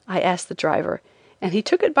bite?" I asked the driver, and he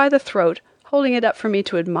took it by the throat, holding it up for me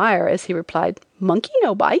to admire as he replied, "Monkey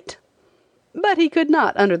no bite." but he could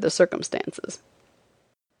not under the circumstances.